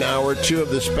that in Hour 2 of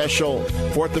the special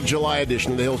 4th of July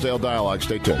edition of the Hillsdale Dialogue.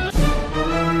 Stay tuned.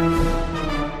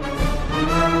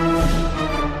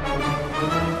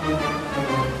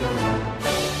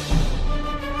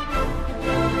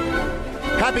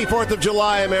 Happy 4th of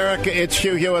July, America. It's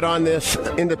Hugh Hewitt on this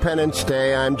Independence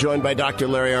Day. I'm joined by Dr.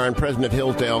 Larry Arnn, president of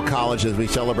Hillsdale College, as we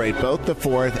celebrate both the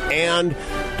 4th, and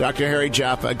Dr. Harry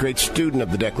Jaffa, a great student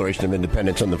of the Declaration of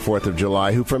Independence on the 4th of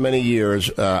July, who for many years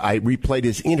I replayed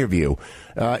his interview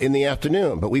in the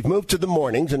afternoon. But we've moved to the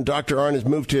mornings, and Dr. Arnn has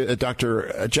moved to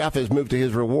Dr. Jaffa has moved to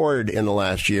his reward in the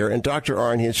last year. And Dr.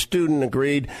 Arnn, his student,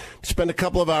 agreed to spend a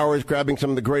couple of hours grabbing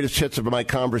some of the greatest hits of my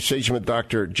conversation with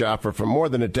Dr. Jaffa from more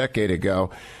than a decade ago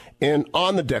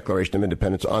on the Declaration of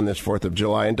Independence on this 4th of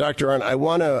July. And Dr. Arnn, I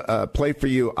want to play for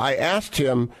you. I asked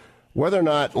him whether or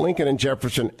not Lincoln and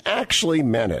Jefferson actually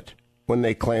meant it when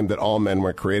they claimed that all men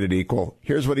were created equal.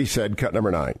 Here's what he said, cut number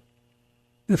 9. In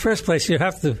the first place, you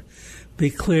have to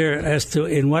be clear as to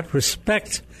in what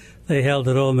respect they held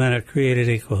that all men are created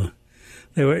equal.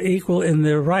 They were equal in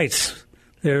their rights,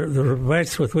 the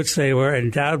rights with which they were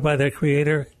endowed by their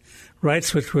Creator,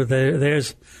 rights which were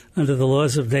theirs under the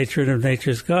laws of nature and of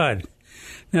nature's God.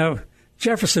 Now,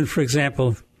 Jefferson, for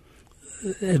example,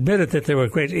 admitted that there were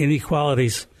great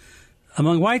inequalities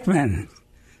among white men.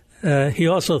 He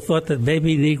also thought that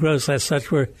maybe Negroes as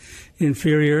such were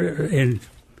inferior in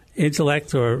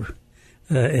intellect or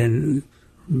in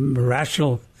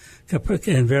rational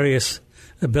and various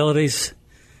abilities,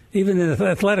 even in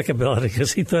athletic ability,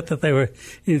 because he thought that they were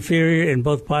inferior in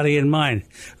both body and mind.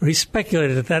 Or he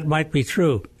speculated that might be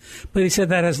true. But he said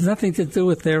that has nothing to do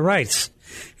with their rights.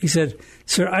 He said,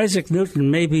 Sir Isaac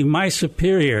Newton may be my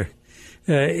superior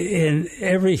in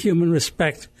every human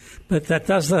respect, but that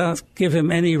does not give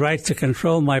him any right to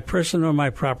control my person or my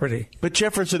property. But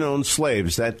Jefferson owned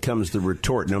slaves. That comes the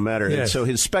retort, no matter. Yes. And so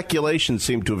his speculation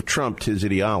seemed to have trumped his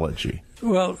ideology.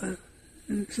 Well,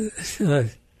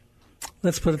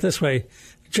 let's put it this way.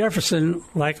 Jefferson,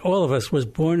 like all of us, was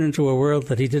born into a world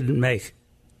that he didn't make.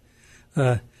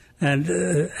 And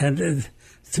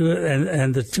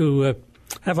to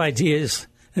have ideas.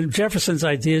 And Jefferson's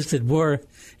ideas did more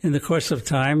in the course of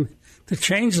time to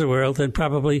change the world than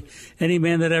probably any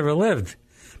man that ever lived.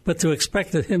 But to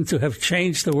expect him to have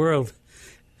changed the world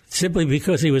simply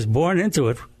because he was born into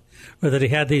it, or that he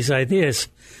had these ideas,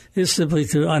 is simply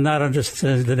to not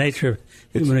understand the nature of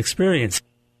human experience.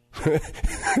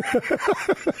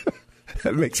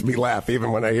 That makes me laugh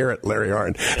even when I hear it, Larry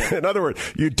Arnn. In other words,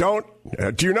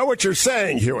 do you know what you're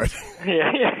saying, Hewitt?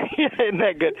 Yeah, isn't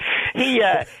that good?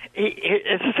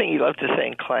 It's the thing he loved to say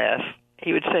in class.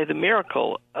 He would say the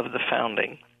miracle of the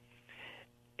founding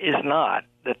is not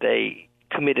that they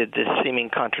committed this seeming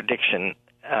contradiction,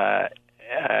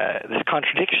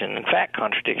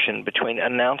 contradiction between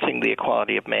announcing the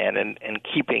equality of man and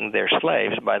keeping their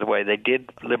slaves. By the way, they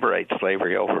did liberate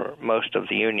slavery over most of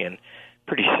the Union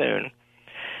pretty soon.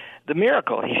 The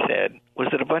miracle, he said, was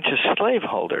that a bunch of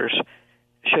slaveholders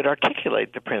should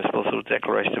articulate the principles of the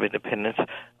Declaration of Independence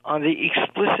on the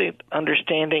explicit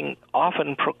understanding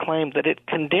often proclaimed that it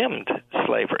condemned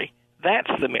slavery. That's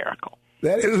the miracle.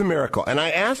 That is a miracle. And I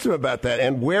asked him about that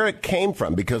and where it came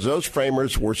from, because those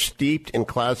framers were steeped in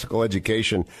classical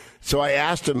education. So I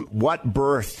asked him what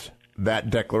birthed that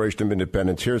Declaration of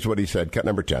Independence. Here's what he said, cut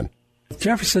number 10.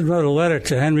 Jefferson wrote a letter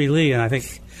to Henry Lee in, I think,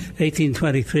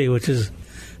 1823, which is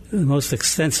the most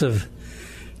extensive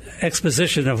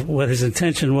exposition of what his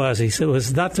intention was. He said it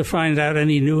was not to find out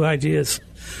any new ideas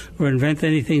or invent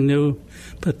anything new,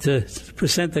 but to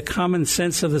present the common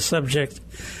sense of the subject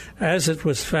as it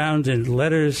was found in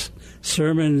letters,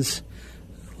 sermons,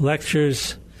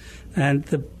 lectures, and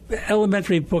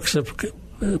elementary books of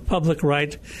public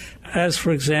right, as,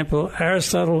 for example,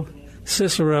 Aristotle,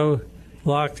 Cicero,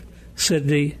 Locke,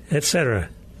 Sidney, etc.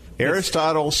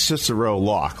 Aristotle, Cicero,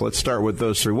 Locke. Let's start with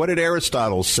those three. What did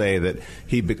Aristotle say that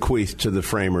he bequeathed to the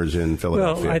framers in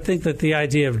Philadelphia? Well, I think that the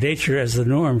idea of nature as the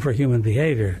norm for human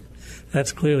behavior,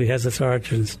 that clearly has its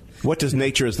origins. What does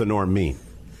nature as the norm mean?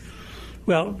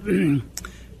 Well,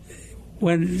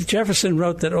 when Jefferson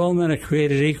wrote that all men are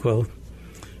created equal,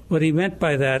 what he meant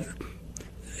by that,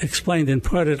 explained in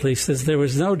part at least, is there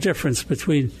was no difference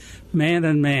between man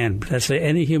and man, let's say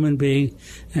any human being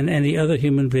and any other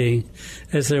human being,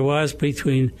 as there was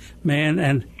between man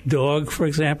and dog, for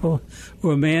example,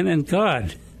 or man and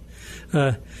God.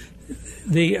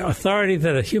 The authority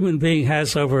that a human being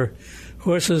has over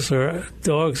horses or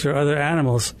dogs or other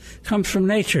animals comes from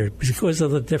nature because of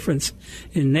the difference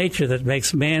in nature that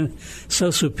makes man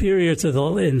so superior to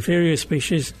the inferior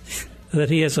species that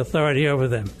he has authority over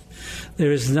them.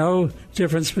 There is no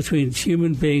difference between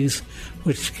human beings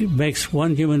which makes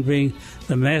one human being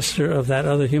the master of that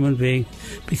other human being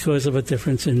because of a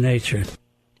difference in nature.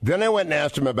 Then I went and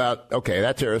asked him about, okay,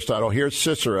 that's Aristotle. Here's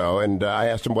Cicero. And I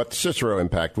asked him what the Cicero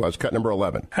impact was, cut number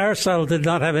 11. Aristotle did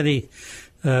not have any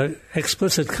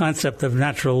explicit concept of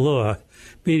natural law,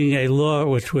 meaning a law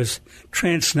which was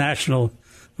transnational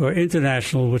or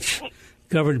international, which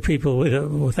governed people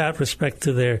without respect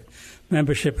to their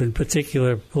membership in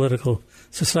particular political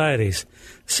societies.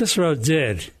 Cicero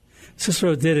did.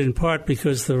 Cicero did in part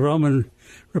because the Roman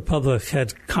Republic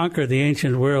had conquered the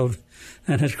ancient world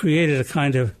and had created a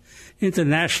kind of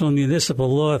international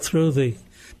municipal law through the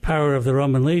power of the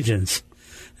Roman legions.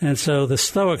 And so the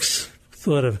Stoics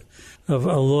thought of a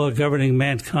law governing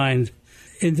mankind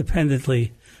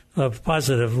independently of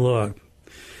positive law.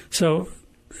 So,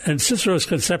 and Cicero's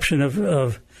conception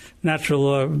of natural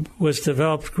law was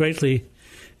developed greatly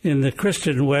in the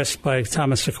Christian West by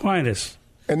Thomas Aquinas.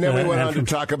 And then we went on to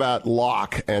talk about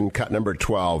Locke and cut number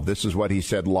 12. This is what he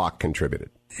said Locke contributed.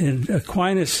 In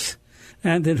Aquinas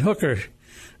and in Hooker,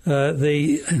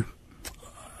 the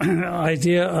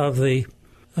idea of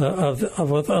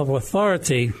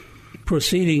authority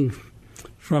proceeding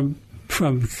from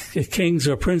kings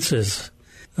or princes,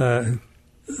 the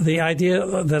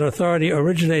idea that authority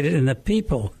originated in the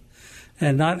people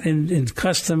and not in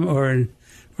custom or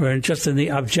in just in the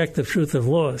objective truth of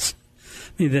laws.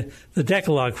 I mean, the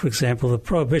Decalogue, for example, the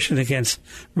prohibition against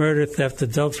murder, theft,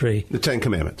 adultery. The Ten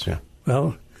Commandments, yeah.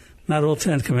 Well, not all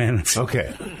 10 Commandments.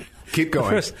 Okay, keep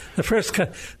going. The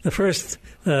first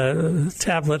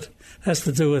tablet has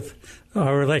to do with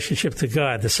our relationship to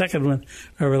God. The second one,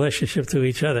 our relationship to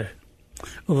each other.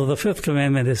 Although the fifth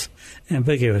commandment is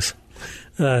ambiguous.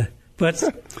 But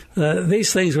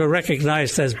these things were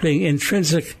recognized as being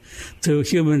intrinsic to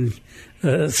human,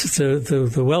 to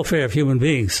the welfare of human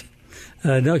beings.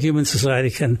 No human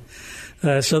society can.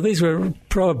 So these were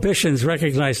prohibitions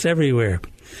recognized everywhere.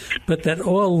 But that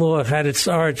all law had its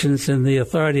origins in the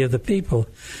authority of the people,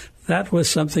 that was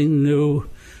something new,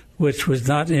 which was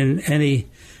not in any,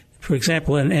 for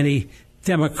example, in any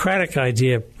democratic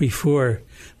idea before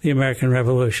the American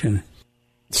Revolution.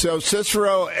 So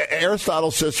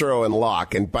Aristotle, Cicero, and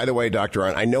Locke. And by the way, Dr.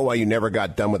 Arnn, I know why you never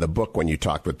got done with a book when you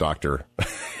talked with Dr.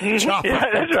 Yeah,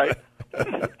 that's right.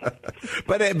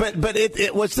 But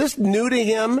it was this new to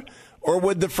him, or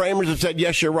would the framers have said,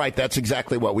 yes, you're right, that's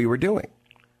exactly what we were doing?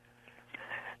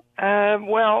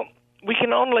 Well, we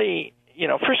can only,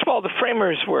 first of all, the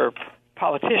framers were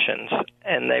politicians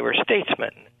and they were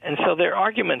statesmen. And so their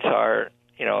arguments are,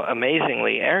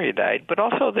 amazingly erudite, but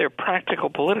also they're practical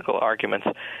political arguments.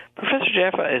 Professor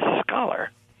Jaffa is a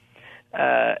scholar.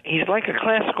 He's like a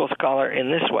classical scholar in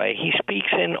this way. He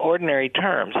speaks in ordinary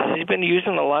terms. He's been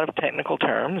using a lot of technical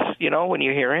terms, when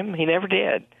you hear him. He never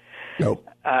did. Nope.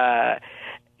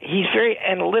 He's very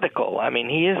analytical. I mean,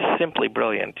 he is simply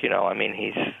brilliant,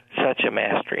 he's such a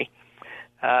mastery.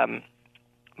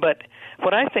 But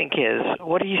what I think is,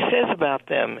 what he says about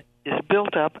them is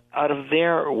built up out of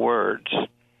their words.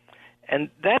 And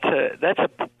that's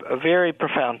a very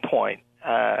profound point.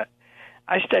 I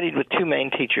studied with two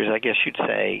main teachers, I guess you'd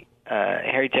say,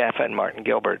 Harry Jaffa and Martin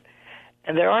Gilbert,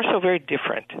 and they're also very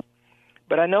different.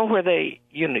 But I know where they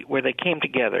came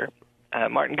together.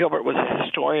 Martin Gilbert was a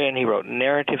historian. He wrote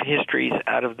narrative histories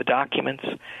out of the documents.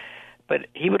 But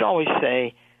he would always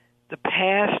say, the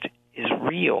past is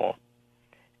real,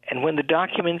 and when the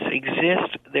documents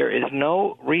exist, there is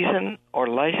no reason or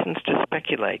license to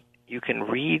speculate. You can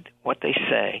read what they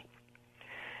say.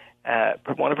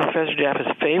 One of Professor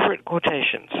Jaffa's favorite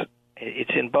quotations,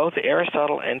 it's in both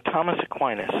Aristotle and Thomas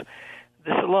Aquinas.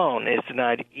 This alone is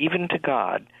denied even to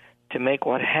God, to make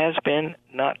what has been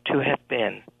not to have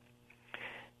been.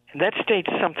 And that states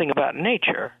something about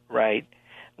nature, right?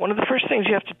 One of the first things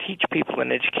you have to teach people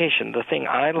in education, the thing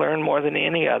I learned more than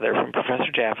any other from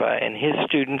Professor Jaffa and his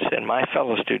students and my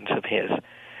fellow students of his,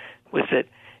 was that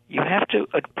you have to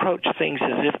approach things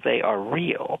as if they are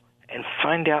real and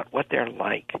find out what they're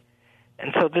like.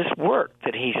 And so this work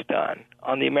that he's done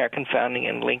on the American founding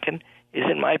and Lincoln is,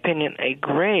 in my opinion, a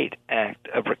great act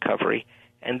of recovery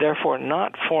and therefore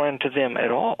not foreign to them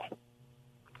at all.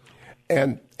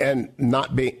 And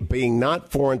not being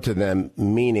not foreign to them,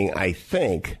 meaning, I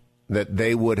think, that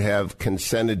they would have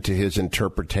consented to his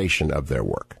interpretation of their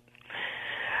work.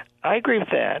 I agree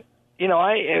with that. You know,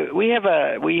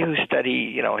 we who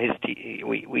study, you know,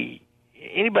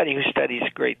 anybody who studies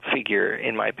a great figure,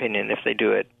 in my opinion, if they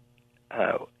do it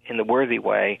in the worthy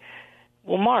way,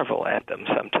 will marvel at them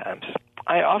sometimes.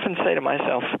 I often say to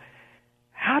myself,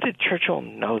 how did Churchill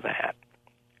know that?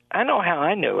 I know how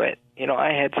I knew it. You know,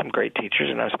 I had some great teachers,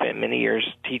 and I've spent many years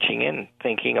teaching and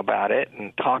thinking about it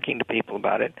and talking to people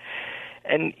about it.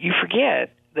 And you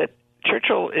forget that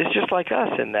Churchill is just like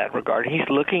us in that regard. He's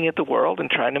looking at the world and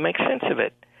trying to make sense of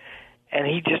it. And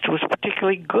he just was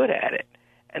particularly good at it.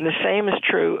 And the same is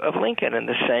true of Lincoln, and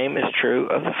the same is true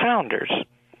of the founders.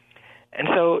 And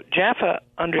so Jaffa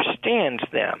understands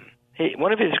them. He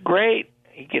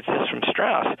gets this from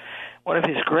Strauss, one of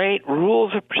his great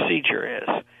rules of procedure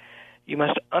is, you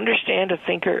must understand a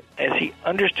thinker as he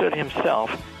understood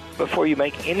himself before you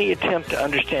make any attempt to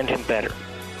understand him better.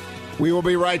 We will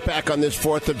be right back on this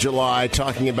 4th of July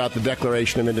talking about the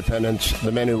Declaration of Independence,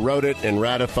 the men who wrote it and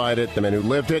ratified it, the men who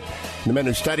lived it, the men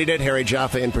who studied it, Harry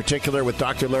Jaffa in particular, with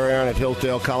Dr. Larry Arnn at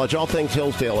Hillsdale College. All things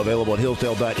Hillsdale available at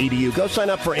hillsdale.edu. Go sign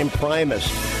up for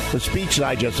Imprimus, the speech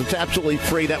digest. It's absolutely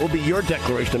free. That will be your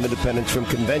Declaration of Independence from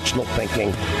conventional thinking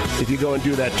if you go and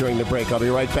do that during the break. I'll be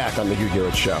right back on the Hugh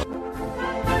Hewitt Show.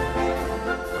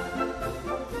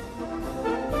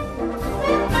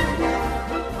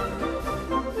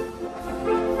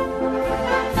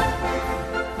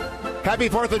 Happy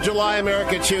 4th of July,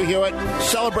 America. It's Hugh Hewitt.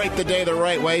 Celebrate the day the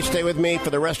right way. Stay with me for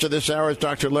the rest of this hour as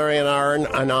Dr. Larry Arnn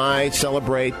and I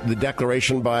celebrate the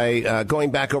Declaration by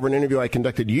going back over an interview I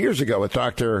conducted years ago with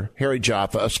Dr. Harry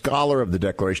Jaffa, a scholar of the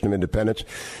Declaration of Independence.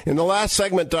 In the last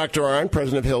segment, Dr. Arnn,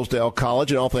 president of Hillsdale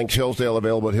College, and all things Hillsdale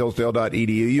available at hillsdale.edu,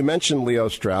 you mentioned Leo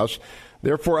Strauss.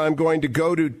 Therefore, I'm going to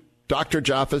go to Dr.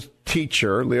 Jaffa's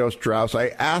teacher, Leo Strauss. I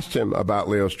asked him about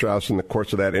Leo Strauss in the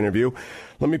course of that interview.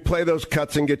 Let me play those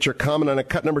cuts and get your comment on it.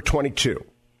 Cut number 22.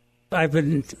 I've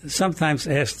been sometimes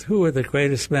asked who was the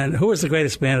greatest man of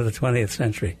the 20th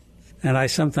century. And I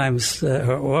sometimes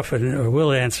or often or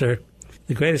will answer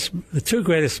the two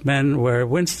greatest men were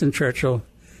Winston Churchill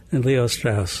and Leo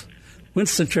Strauss.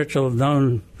 Winston Churchill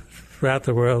known throughout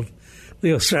the world,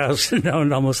 Leo Strauss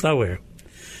known almost nowhere.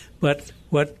 But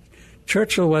what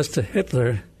Churchill was to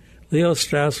Hitler, Leo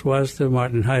Strauss was to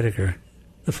Martin Heidegger,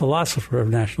 the philosopher of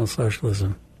National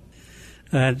Socialism.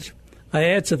 And I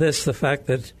add to this the fact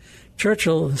that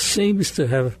Churchill seems to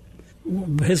have,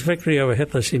 his victory over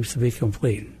Hitler seems to be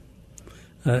complete.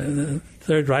 The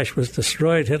Third Reich was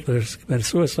destroyed, Hitler committed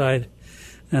suicide,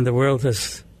 and the world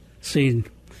has seen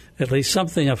at least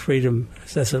something of freedom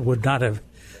as it would not have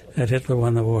had Hitler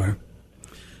won the war.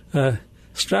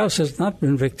 Strauss has not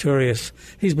been victorious.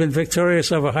 He's been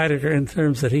victorious over Heidegger in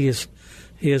terms that he has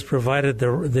provided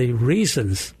the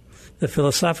reasons, the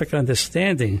philosophic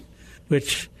understanding,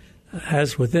 which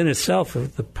has within itself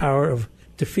the power of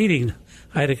defeating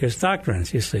Heidegger's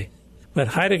doctrines, you see. But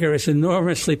Heidegger is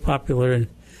enormously popular, and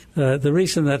the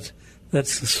reason that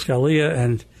Scalia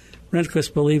and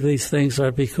Rehnquist believe these things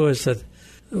are because that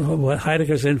what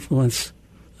Heidegger's influence,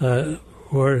 or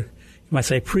you might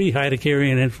say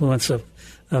pre-Heideggerian influence of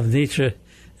Nietzsche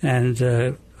and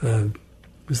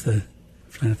was the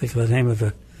trying to think of the name of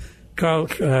the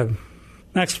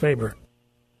Max Weber.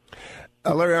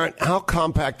 Larry Arnn, how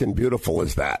compact and beautiful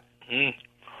is that? Mm.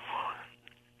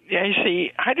 Yeah, you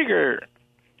see, Heidegger,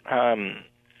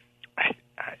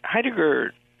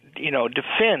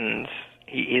 defends.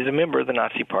 He is a member of the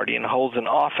Nazi Party and holds an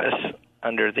office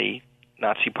under the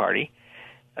Nazi Party,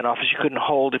 an office you couldn't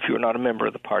hold if you were not a member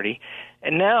of the party.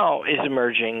 And now is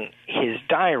emerging his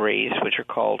diaries, which are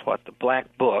called, the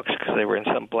Black Books, because they were in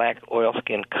some black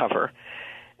oilskin cover.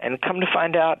 And come to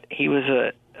find out, he was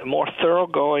a more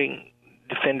thoroughgoing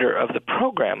defender of the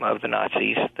program of the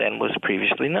Nazis than was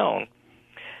previously known.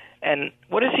 And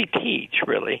what does he teach,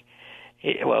 really?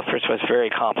 First of all, it's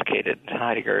very complicated.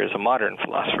 Heidegger is a modern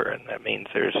philosopher, and that means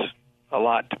there's a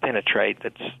lot to penetrate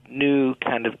that's new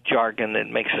kind of jargon that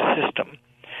makes a system.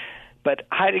 But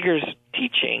Heidegger's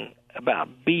teaching about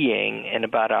being and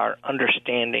about our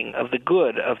understanding of the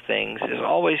good of things is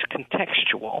always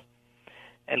contextual.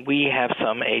 and we have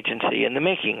some agency in the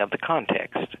making of the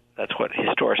context. That's what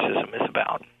historicism is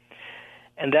about.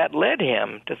 And that led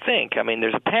him to think, I mean,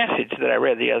 there's a passage that I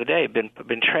read the other day,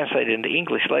 been translated into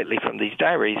English lately from these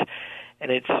diaries,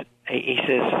 and he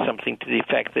says something to the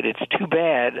effect that it's too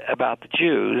bad about the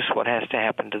Jews, what has to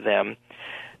happen to them,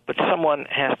 but someone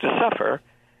has to suffer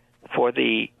for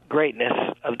the greatness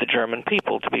of the German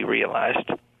people to be realized.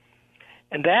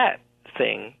 And that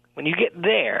thing, when you get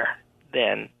there,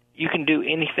 then you can do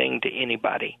anything to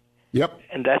anybody. Yep.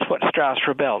 And that's what Strauss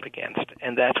rebelled against,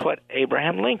 and that's what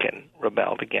Abraham Lincoln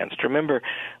rebelled against. Remember,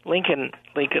 Lincoln,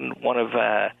 one of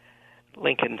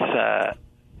Lincoln's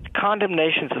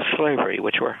condemnations of slavery,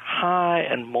 which were high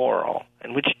and moral,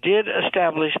 and which did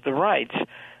establish the rights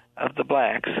of the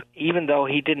blacks, even though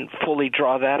he didn't fully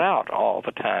draw that out all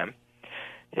the time.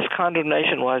 His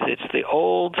condemnation was, it's the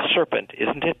old serpent,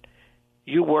 isn't it?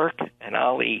 You work and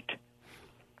I'll eat.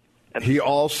 And he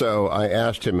also, I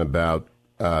asked him about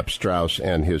Strauss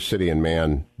and his City and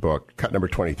Man book, cut number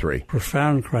 23.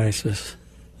 Profound crisis.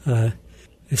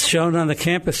 It's shown on the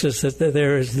campuses that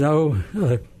there is no...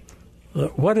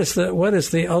 what is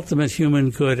the ultimate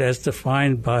human good as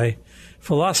defined by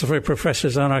philosophy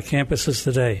professors on our campuses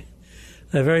today?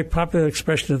 A very popular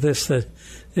expression of this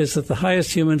is that the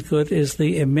highest human good is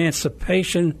the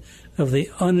emancipation of the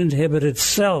uninhibited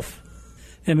self.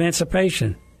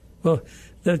 Emancipation. Well,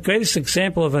 the greatest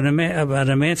example of an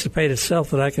emancipated self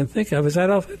that I can think of is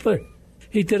Adolf Hitler.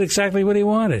 He did exactly what he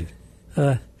wanted.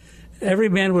 Every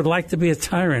man would like to be a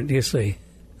tyrant, you see.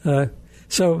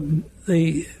 So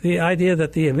the idea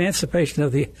that the emancipation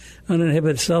of the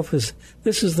uninhibited self is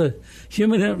the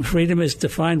human freedom is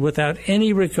defined without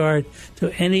any regard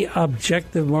to any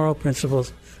objective moral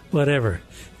principles, whatever.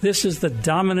 This is the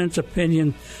dominant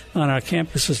opinion on our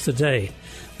campuses today.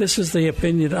 This is the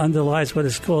opinion that underlies what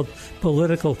is called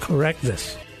political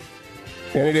correctness.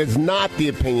 And it is not the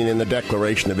opinion in the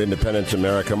Declaration of Independence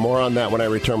America. More on that when I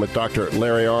return with Dr.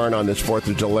 Larry Arnn on this 4th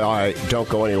of July. Don't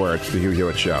go anywhere. It's the Hugh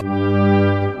Hewitt Show.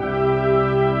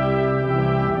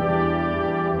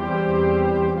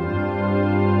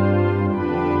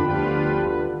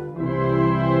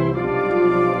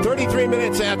 33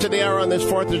 minutes after the hour on this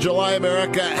 4th of July,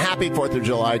 America. Happy 4th of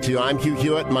July to you. I'm Hugh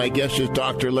Hewitt. My guest is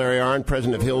Dr. Larry Arnn,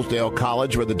 president of Hillsdale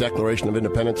College, where the Declaration of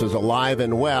Independence is alive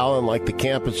and well, and like the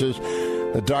campuses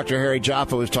that Dr. Harry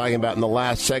Jaffa was talking about in the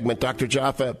last segment. Dr.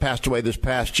 Jaffa passed away this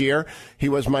past year. He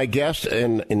was my guest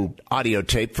in audio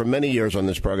tape for many years on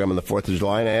this program on the 4th of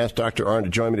July, and I asked Dr. Arnn to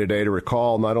join me today to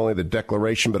recall not only the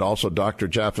Declaration, but also Dr.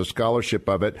 Jaffa's scholarship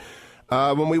of it.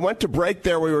 When we went to break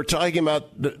there, we were talking about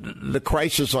the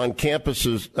crisis on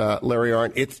campuses, Larry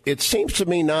Arnn. It seems to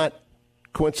me not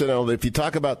coincidental that if you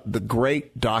talk about the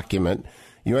great document,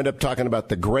 you end up talking about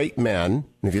the great men.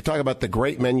 And if you talk about the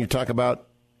great men, you talk about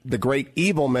the great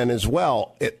evil men as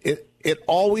well. It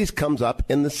always comes up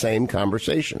in the same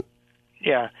conversation.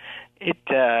 Yeah. These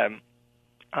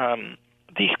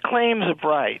claims of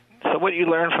right. So what you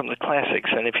learn from the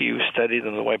classics, and if you study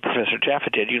them the way Professor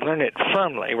Jaffa did, you learn it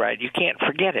firmly, right? You can't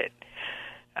forget it.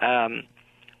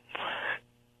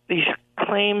 These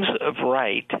claims of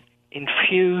right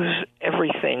infuse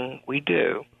everything we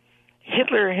do.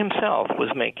 Hitler himself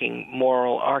was making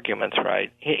moral arguments,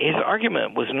 right? His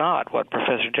argument was not what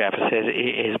Professor Jaffa says.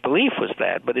 His belief was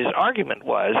that, but his argument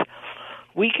was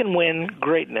we can win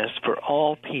greatness for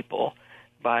all people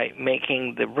by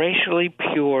making the racially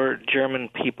pure German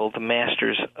people the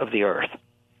masters of the earth.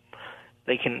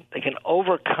 They can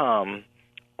overcome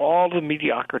all the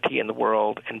mediocrity in the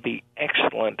world and be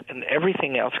excellent, and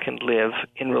everything else can live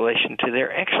in relation to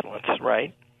their excellence,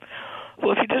 right?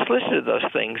 Well, if you just listen to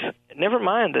those things, never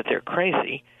mind that they're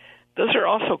crazy, those are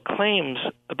also claims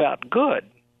about good,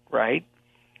 right?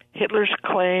 Hitler's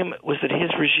claim was that his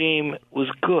regime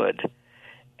was good,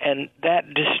 and that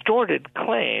distorted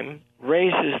claim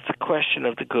raises the question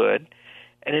of the good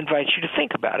and invites you to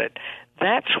think about it.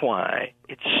 That's why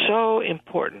it's so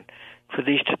important for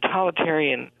these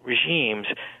totalitarian regimes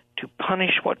to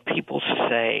punish what people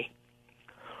say.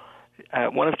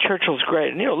 One of Churchill's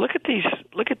great, look at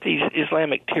these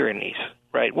Islamic tyrannies,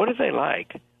 right? What are they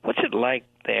like? What's it like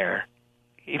there?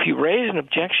 If you raise an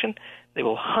objection, they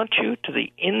will hunt you to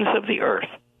the ends of the earth.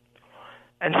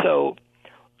 And so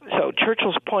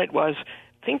Churchill's point was,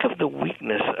 think of the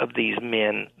weakness of these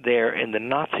men there in the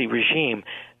Nazi regime,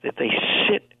 that they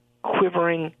sit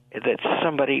quivering that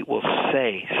somebody will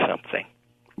say something.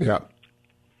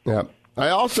 Yeah. I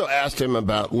also asked him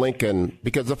about Lincoln,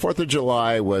 because the 4th of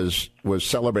July was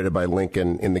celebrated by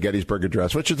Lincoln in the Gettysburg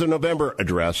Address, which is a November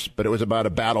address, but it was about a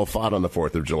battle fought on the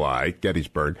 4th of July,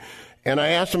 Gettysburg. And I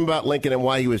asked him about Lincoln and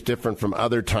why he was different from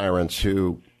other tyrants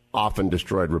who often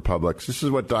destroyed republics. This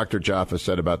is what Dr. Jaffa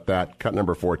said about that. Cut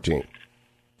number 14.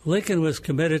 Lincoln was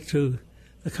committed to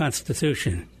the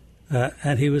Constitution,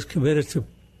 and he was committed to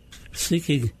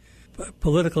seeking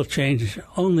political change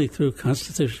only through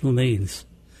constitutional means.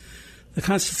 The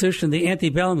Constitution, the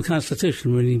antebellum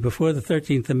Constitution, meaning before the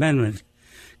 13th Amendment,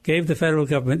 gave the federal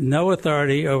government no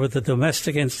authority over the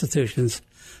domestic institutions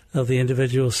of the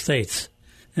individual states.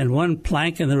 And one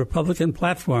plank in the Republican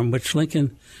platform, which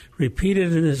Lincoln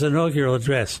repeated in his inaugural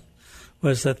address,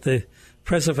 was that the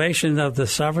preservation of the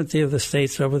sovereignty of the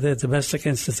states over their domestic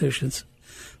institutions.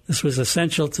 This was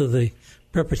essential to the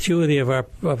perpetuity of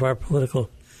our political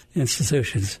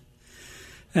institutions.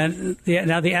 And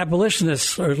the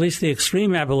abolitionists, or at least the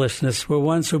extreme abolitionists, were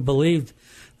ones who believed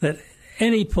that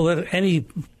any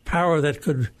power that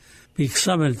could be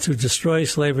summoned to destroy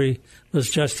slavery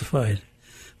was justified.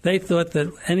 They thought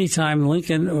that any time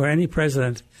Lincoln or any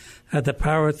president had the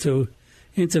power to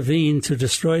intervene to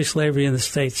destroy slavery in the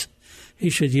states, he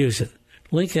should use it.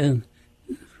 Lincoln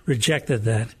rejected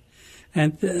that.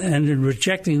 And in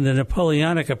rejecting the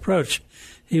Napoleonic approach,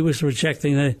 he was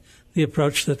rejecting the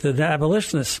approach that the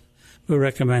abolitionists were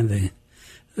recommending.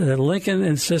 Lincoln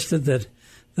insisted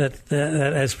that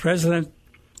as president,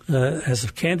 as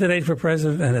a candidate for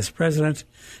president and as president,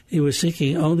 he was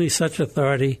seeking only such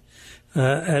authority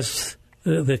as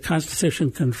the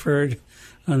Constitution conferred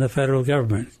on the federal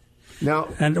government. Now,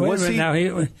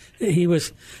 he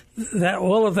was that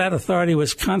all of that authority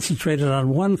was concentrated on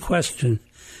one question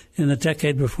in the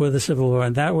decade before the Civil War,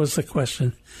 and that was the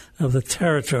question of the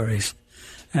territories.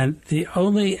 And the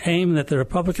only aim that the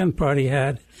Republican Party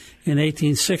had in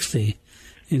 1860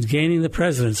 in gaining the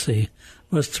presidency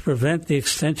was to prevent the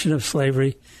extension of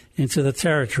slavery into the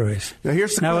territories. Now,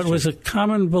 here's the question. It was a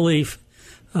common belief,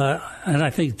 and I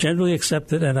think generally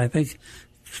accepted, and I think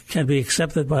can be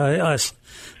accepted by us,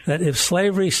 that if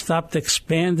slavery stopped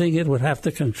expanding, it would have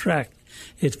to contract.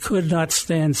 It could not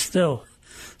stand still.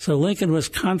 So Lincoln was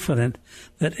confident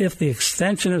that if the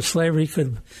extension of slavery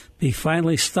could be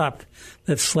finally stopped,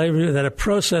 that a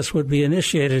process would be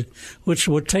initiated which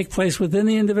would take place within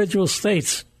the individual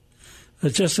states,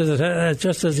 just as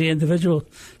the individual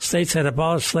states had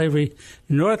abolished slavery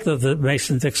north of the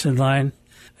Mason-Dixon line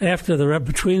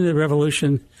between the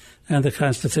Revolution and the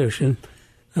Constitution.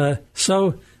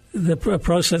 So the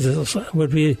process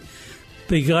would be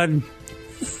begun,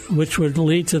 which would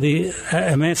lead to the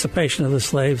emancipation of the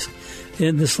slaves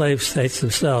in the slave states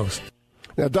themselves.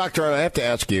 Now, Dr. Arnn, I have to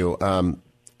ask you,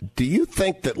 do you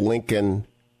think that Lincoln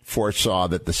foresaw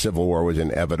that the Civil War was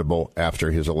inevitable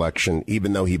after his election,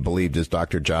 even though he believed, as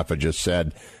Dr. Jaffa just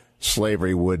said,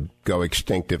 slavery would go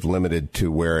extinct if limited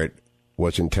to where it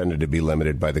was intended to be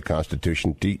limited by the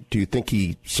Constitution? Do you think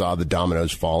he saw the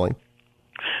dominoes falling?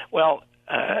 Well,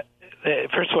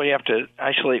 first of all, you have to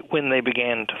isolate when they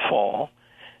began to fall.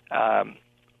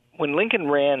 When Lincoln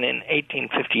ran in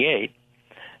 1858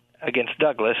 against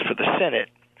Douglas for the Senate,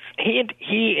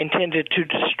 he intended to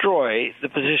destroy the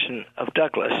position of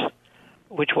Douglas,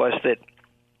 which was that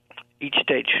each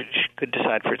state could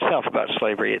decide for itself about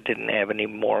slavery. It didn't have any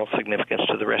moral significance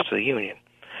to the rest of the Union.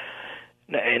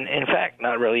 And in fact,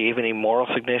 not really even any moral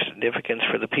significance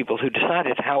for the people who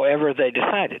decided, however they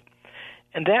decided.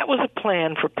 And that was a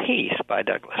plan for peace by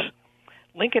Douglas.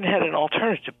 Lincoln had an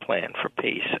alternative plan for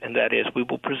peace, and that is, we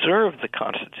will preserve the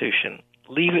Constitution,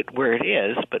 leave it where it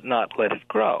is, but not let it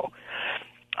grow.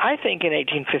 I think in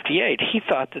 1858 he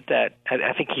thought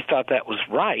that was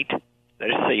right. That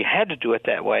is to say, you had to do it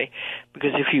that way,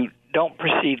 because if you don't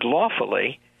proceed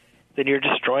lawfully, then you're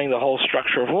destroying the whole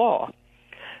structure of law.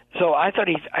 So I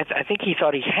think he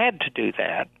thought he had to do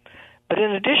that. But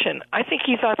in addition, I think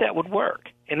he thought that would work.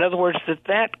 In other words,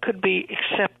 that could be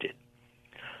accepted.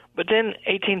 But then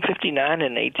 1859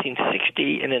 and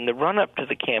 1860, and in the run-up to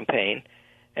the campaign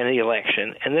and the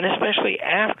election, and then especially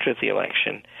after the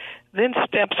election, then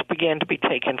steps began to be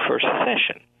taken for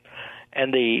secession.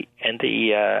 And the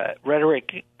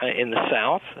rhetoric in the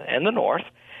South and the North,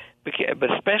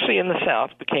 but especially in the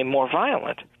South, became more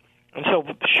violent. And so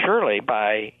surely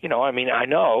I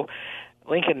know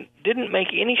Lincoln didn't make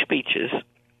any speeches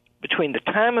between the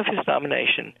time of his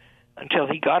nomination until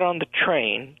he got on the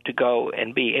train to go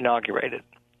and be inaugurated.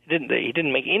 He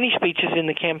didn't make any speeches in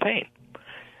the campaign,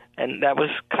 and that was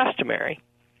customary.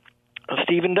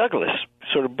 Stephen Douglas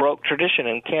sort of broke tradition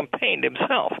and campaigned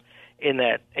himself in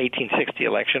that 1860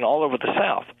 election all over the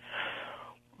South.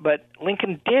 But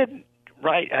Lincoln did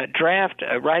write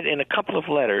in a couple of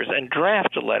letters and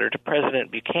draft a letter to President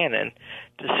Buchanan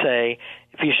to say,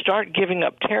 if you start giving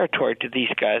up territory to these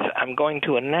guys, I'm going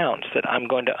to announce that I'm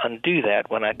going to undo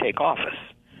that when I take office.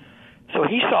 So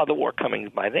he saw the war coming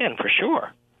by then, for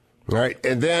sure. All right.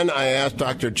 And then I asked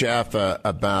Dr. Jaffa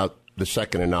about the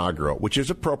second inaugural, which is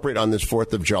appropriate on this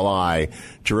 4th of July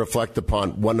to reflect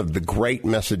upon one of the great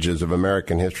messages of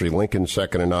American history, Lincoln's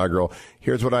second inaugural.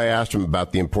 Here's what I asked him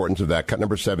about the importance of that. Cut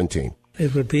number 17.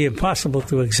 It would be impossible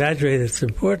to exaggerate its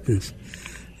importance.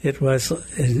 It was,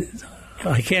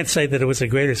 I can't say that it was a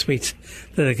greater speech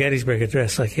than the Gettysburg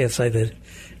Address. I can't say that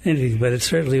anything, but it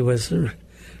certainly was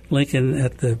Lincoln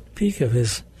at the peak of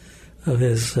his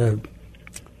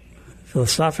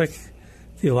philosophic,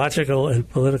 theological, and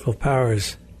political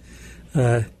powers.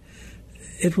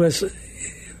 It was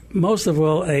most of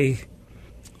all a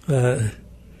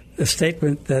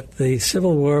statement that the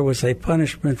Civil War was a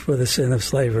punishment for the sin of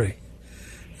slavery,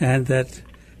 and that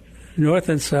North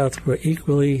and South were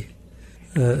equally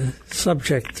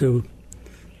subject to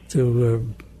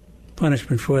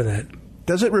punishment for that.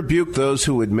 Does it rebuke those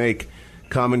who would make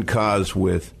common cause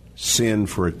with sin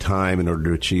for a time in order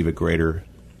to achieve a greater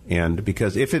end?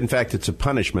 Because if, in fact, it's a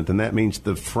punishment, then that means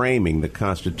the framing, the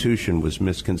Constitution, was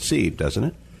misconceived, doesn't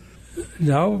it?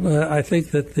 No, I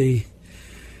think that the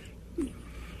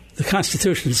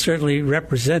Constitution certainly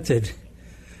represented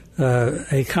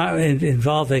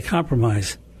involved a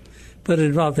compromise, but it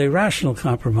involved a rational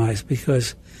compromise,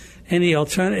 because any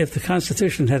alternative, if the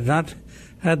Constitution had not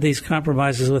had these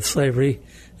compromises with slavery,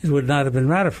 it would not have been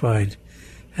ratified.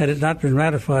 Had it not been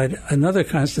ratified, another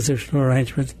constitutional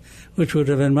arrangement, which would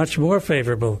have been much more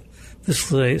favorable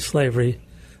to slavery,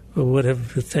 would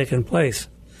have taken place.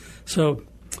 So,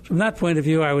 from that point of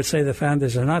view, I would say the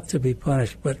founders are not to be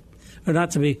punished, but are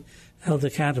not to be held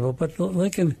accountable. But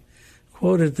Lincoln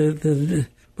quoted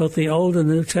both the Old and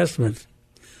the New Testament.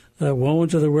 Woe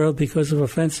unto the world because of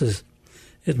offenses.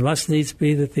 It must needs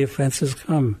be that the offenses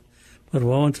come, but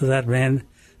woe unto that man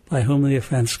by whom the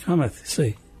offense cometh.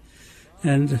 See.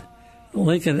 And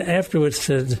Lincoln afterwards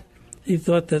said he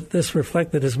thought that this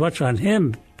reflected as much on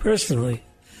him personally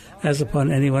as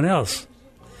upon anyone else.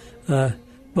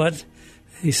 But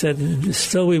he said,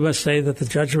 still we must say that the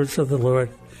judgments of the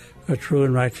Lord are true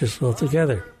and righteous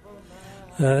altogether.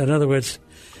 In other words,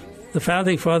 the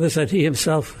Founding Fathers said he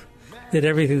himself did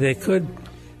everything they could,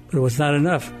 but it was not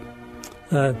enough.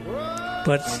 But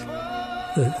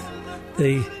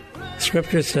the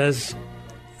Scripture says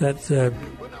that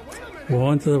woe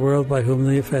unto the world by whom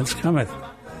the offense cometh.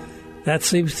 That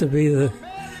seems to be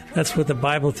that's what the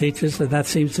Bible teaches, and that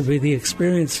seems to be the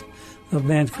experience of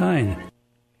mankind.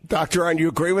 Dr. Arnn, do you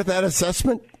agree with that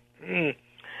assessment? Sure.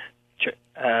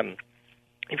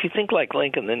 If you think like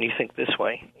Lincoln, then you think this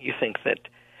way. You think that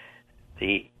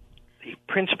the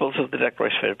principles of the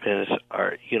Declaration of Independence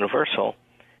are universal,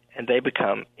 and they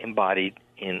become embodied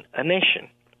in a nation.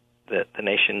 The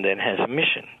nation then has a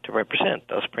mission to represent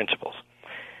those principles.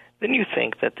 Then you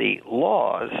think that the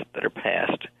laws that are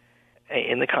passed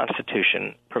in the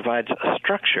Constitution provides a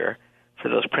structure for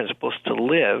those principles to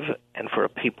live and for a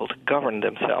people to govern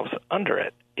themselves under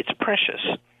it. It's precious.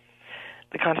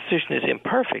 The Constitution is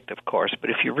imperfect, of course, but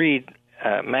if you read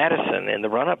Madison in the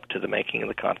run-up to the making of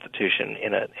the Constitution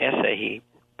in an essay he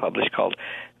published called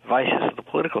Vices of the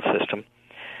Political System,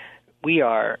 we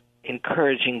are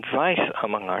encouraging vice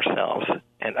among ourselves,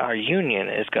 and our union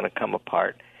is going to come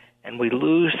apart, and we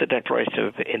lose the Declaration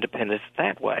of Independence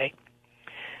that way.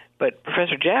 But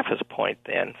Professor Jaffa's point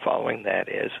then, following that,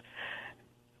 is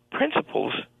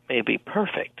principles may be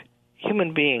perfect.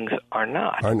 Human beings are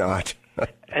not. Are not.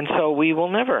 And so we will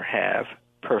never have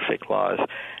perfect laws.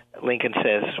 Lincoln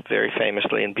says very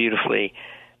famously and beautifully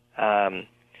in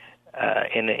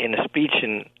a speech,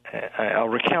 and I'll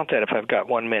recount that if I've got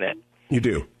 1 minute. You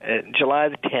do. July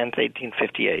the 10th,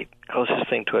 1858, closest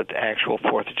thing to an actual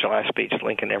 4th of July speech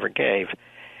Lincoln ever gave.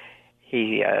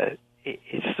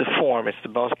 It's the form, it's the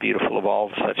most beautiful of all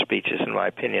such speeches, in my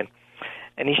opinion.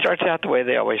 And he starts out the way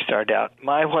they always start out.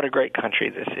 My, what a great country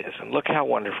this is, and look how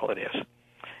wonderful it is.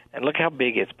 And look how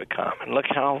big it's become, and look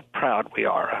how proud we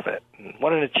are of it, and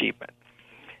what an achievement.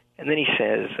 And then he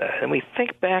says, and we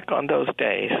think back on those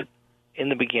days in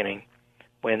the beginning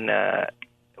when the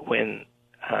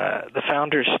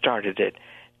founders started it,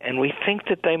 and we think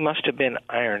that they must have been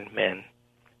iron men.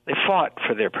 They fought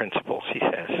for their principles, he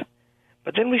says.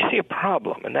 But then we see a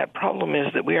problem, and that problem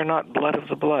is that we are not blood of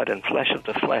the blood and flesh of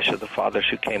the fathers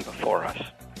who came before us.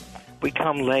 We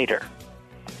come later.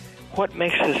 What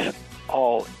makes us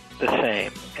all the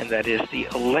same? And that is the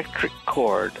electric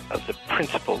cord of the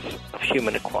principles of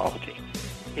human equality.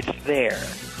 It's there,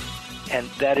 and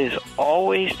that is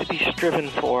always to be striven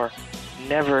for,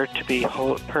 never to be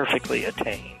perfectly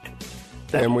attained.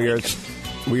 That's and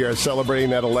we are celebrating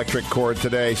that electric cord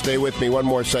today. Stay with me. One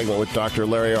more segment with Dr.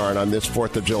 Larry Arnn on this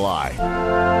 4th of July.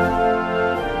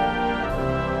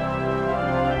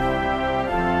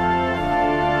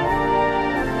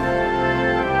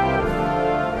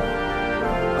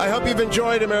 hope you've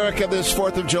enjoyed, America, this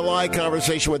 4th of July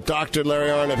conversation with Dr. Larry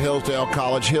Arnn of Hillsdale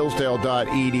College,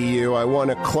 hillsdale.edu. I want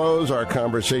to close our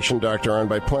conversation, Dr. Arnn,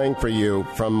 by playing for you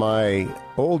from my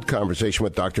old conversation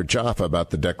with Dr. Jaffa about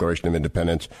the Declaration of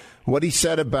Independence, what he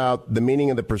said about the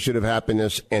meaning of the pursuit of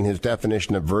happiness and his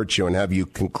definition of virtue, and have you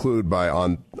conclude by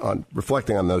on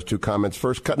reflecting on those two comments.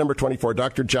 First, cut number 24,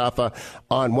 Dr. Jaffa,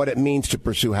 on what it means to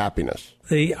pursue happiness.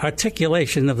 The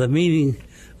articulation of the meaning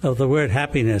of the word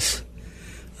happiness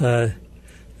for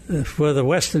the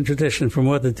Western tradition for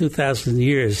more than 2,000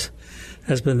 years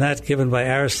has been that given by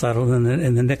Aristotle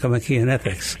in the Nicomachean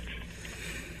Ethics.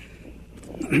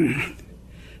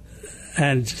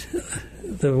 And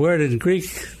the word in Greek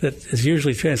that is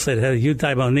usually translated as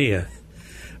eudaimonia,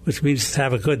 which means to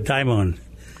have a good daimon.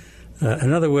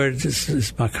 Another word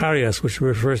is makarios, which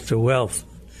refers to wealth.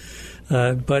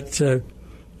 But the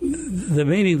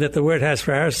meaning that the word has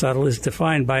for Aristotle is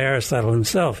defined by Aristotle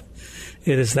himself.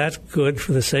 It is that good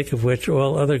for the sake of which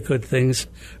all other good things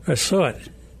are sought.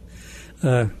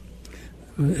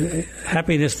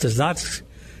 Happiness does not,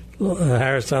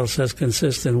 Aristotle says,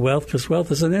 consist in wealth, because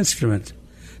wealth is an instrument.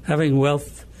 Having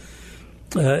wealth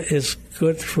is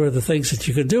good for the things that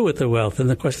you can do with the wealth, and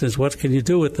the question is, what can you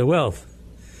do with the wealth?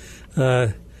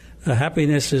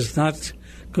 Happiness is not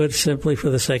good simply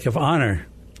for the sake of honor.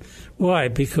 Why?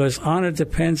 Because honor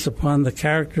depends upon the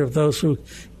character of those who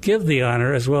give the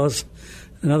honor, as well as,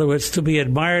 in other words, to be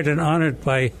admired and honored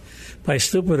by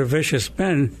stupid or vicious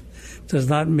men does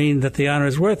not mean that the honor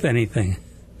is worth anything.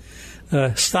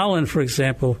 Stalin, for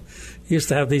example, used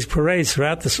to have these parades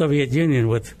throughout the Soviet Union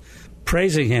with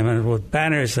praising him and with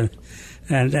banners,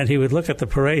 and he would look at the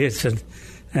parades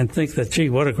and think that, gee,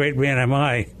 what a great man am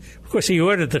I. Of course, he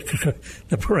ordered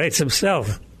the parades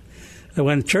himself.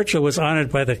 When Churchill was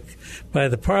honored by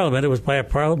the Parliament, it was by a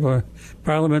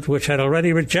Parliament which had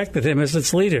already rejected him as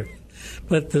its leader.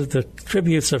 But the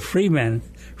tributes of free men,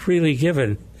 freely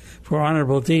given for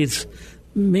honorable deeds,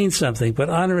 mean something. But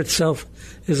honor itself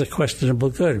is a questionable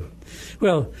good.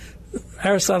 Well,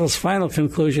 Aristotle's final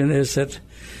conclusion is that,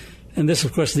 and this,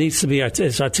 of course, needs to be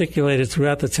articulated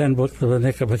throughout the 10 books of the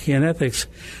Nicomachean Ethics,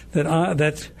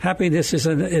 that happiness is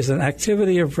an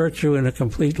activity of virtue in a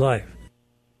complete life.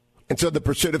 And so the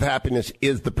pursuit of happiness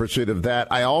is the pursuit of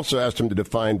that. I also asked him to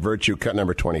define virtue, cut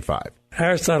number 25.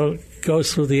 Aristotle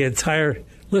goes through the entire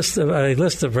list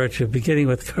of virtue, beginning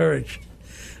with courage,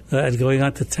 and going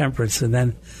on to temperance, and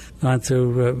then on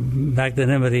to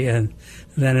magnanimity, and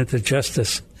then into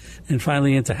justice, and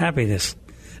finally into happiness,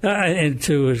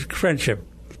 into friendship.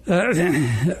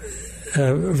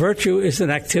 Virtue is an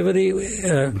activity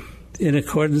in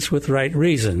accordance with right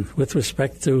reason, with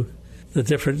respect to the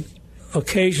different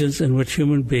occasions in which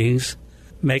human beings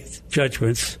make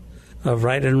judgments of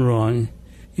right and wrong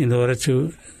in order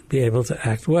to be able to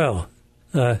act well.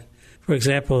 For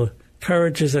example,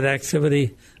 courage is an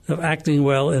activity of acting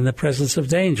well in the presence of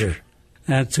danger,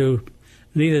 and to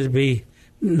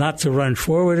not to run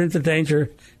forward into danger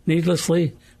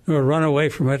needlessly, nor run away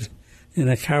from it in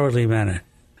a cowardly manner.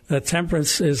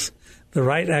 Temperance is the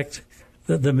right act,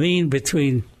 the mean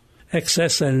between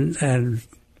excess and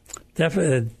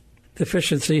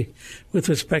deficiency with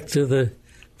respect to the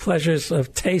pleasures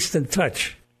of taste and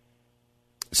touch.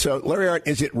 So, Larry Arnn,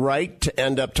 is it right to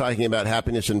end up talking about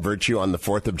happiness and virtue on the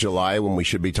 4th of July when we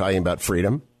should be talking about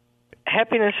freedom?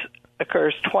 Happiness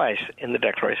occurs twice in the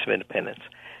Declaration of Independence.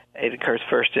 It occurs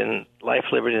first in life,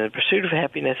 liberty, and the pursuit of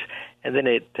happiness, and then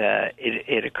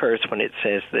it occurs when it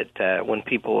says that when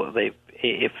people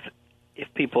if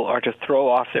people are to throw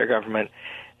off their government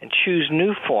and choose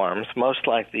new forms most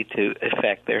likely to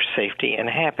affect their safety and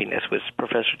happiness, which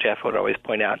Professor Jeff would always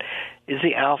point out is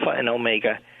the alpha and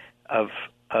omega of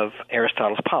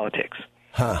Aristotle's politics.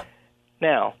 Huh.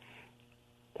 Now,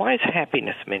 why is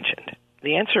happiness mentioned?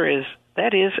 The answer is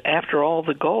that is, after all,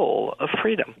 the goal of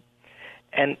freedom.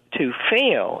 And to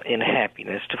fail in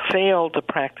happiness, to fail to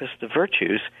practice the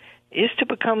virtues, is to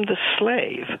become the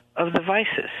slave of the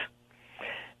vices.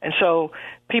 And so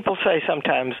people say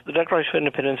sometimes the Declaration of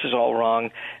Independence is all wrong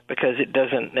because it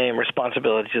doesn't name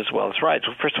responsibilities as well as rights.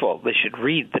 Well, first of all, they should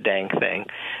read the dang thing.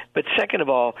 But second of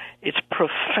all, it's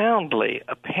profoundly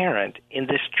apparent in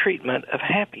this treatment of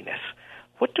happiness.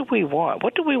 What do we want?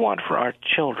 What do we want for our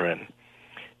children?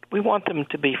 We want them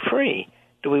to be free.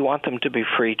 Do we want them to be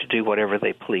free to do whatever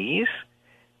they please?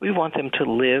 We want them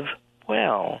to live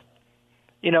well.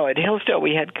 You know, at Hillsdale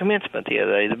we had commencement the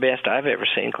other day, the best I've ever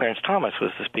seen. Clarence Thomas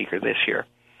was the speaker this year.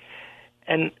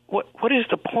 And what is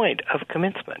the point of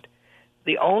commencement?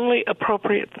 The only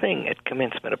appropriate thing at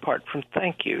commencement, apart from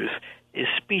thank yous, is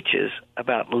speeches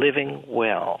about living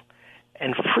well.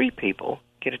 And free people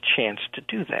get a chance to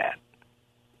do that.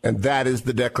 And that is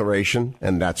the Declaration,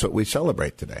 and that's what we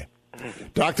celebrate today.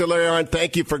 Dr. Larry Arnn,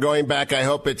 thank you for going back. I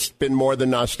hope it's been more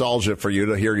than nostalgia for you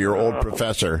to hear your old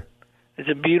professor. It's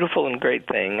a beautiful and great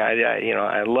thing.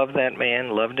 I love that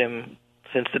man, loved him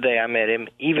since the day I met him,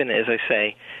 even, as I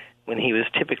say, when he was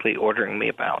typically ordering me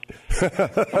about.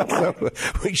 So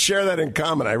we share that in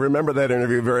common. I remember that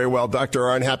interview very well. Dr.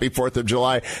 Arnn, happy 4th of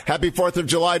July. Happy 4th of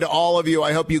July to all of you.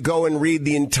 I hope you go and read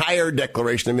the entire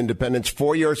Declaration of Independence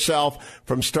for yourself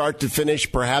from start to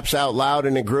finish, perhaps out loud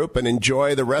in a group, and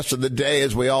enjoy the rest of the day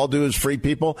as we all do as free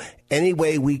people, any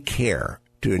way we care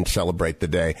to celebrate the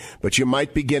day. But you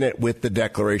might begin it with the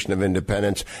Declaration of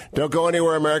Independence. Don't go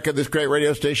anywhere, America. This great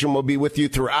radio station will be with you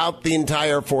throughout the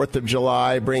entire 4th of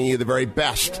July, bringing you the very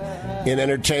best in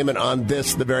entertainment on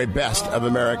this, the very best of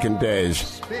American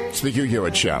days. It's the Hugh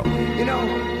Hewitt Show. You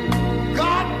know,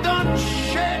 God done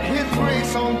shed his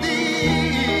grace on thee.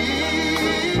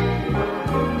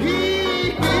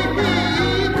 He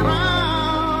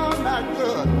crowned thy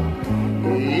good.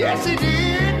 Yes, he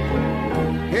did.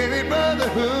 Heavy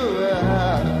brotherhood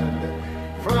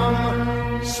from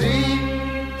sea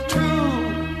to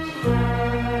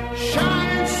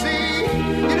shining sea.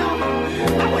 You know,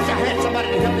 I wish I had somebody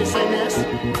to help me sing this.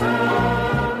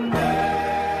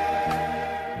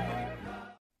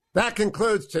 That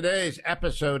concludes today's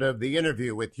episode of The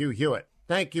Interview with Hugh Hewitt.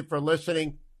 Thank you for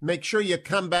listening. Make sure you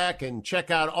come back and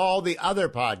check out all the other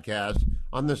podcasts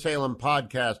on the Salem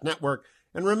Podcast Network.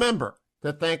 And remember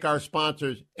to thank our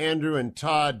sponsors,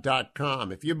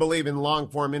 andrewandtodd.com. If you believe in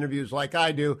long-form interviews like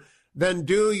I do, then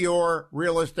do your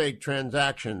real estate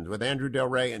transactions with Andrew Del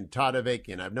Rey and Todd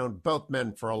Avakian. I've known both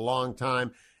men for a long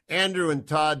time.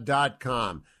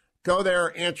 andrewandtodd.com. Go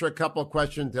there, answer a couple of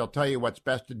questions. They'll tell you what's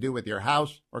best to do with your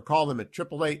house, or call them at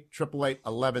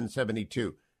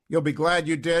 888-888-1172. You'll be glad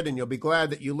you did, and you'll be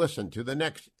glad that you listened to the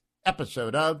next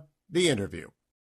episode of The Interview.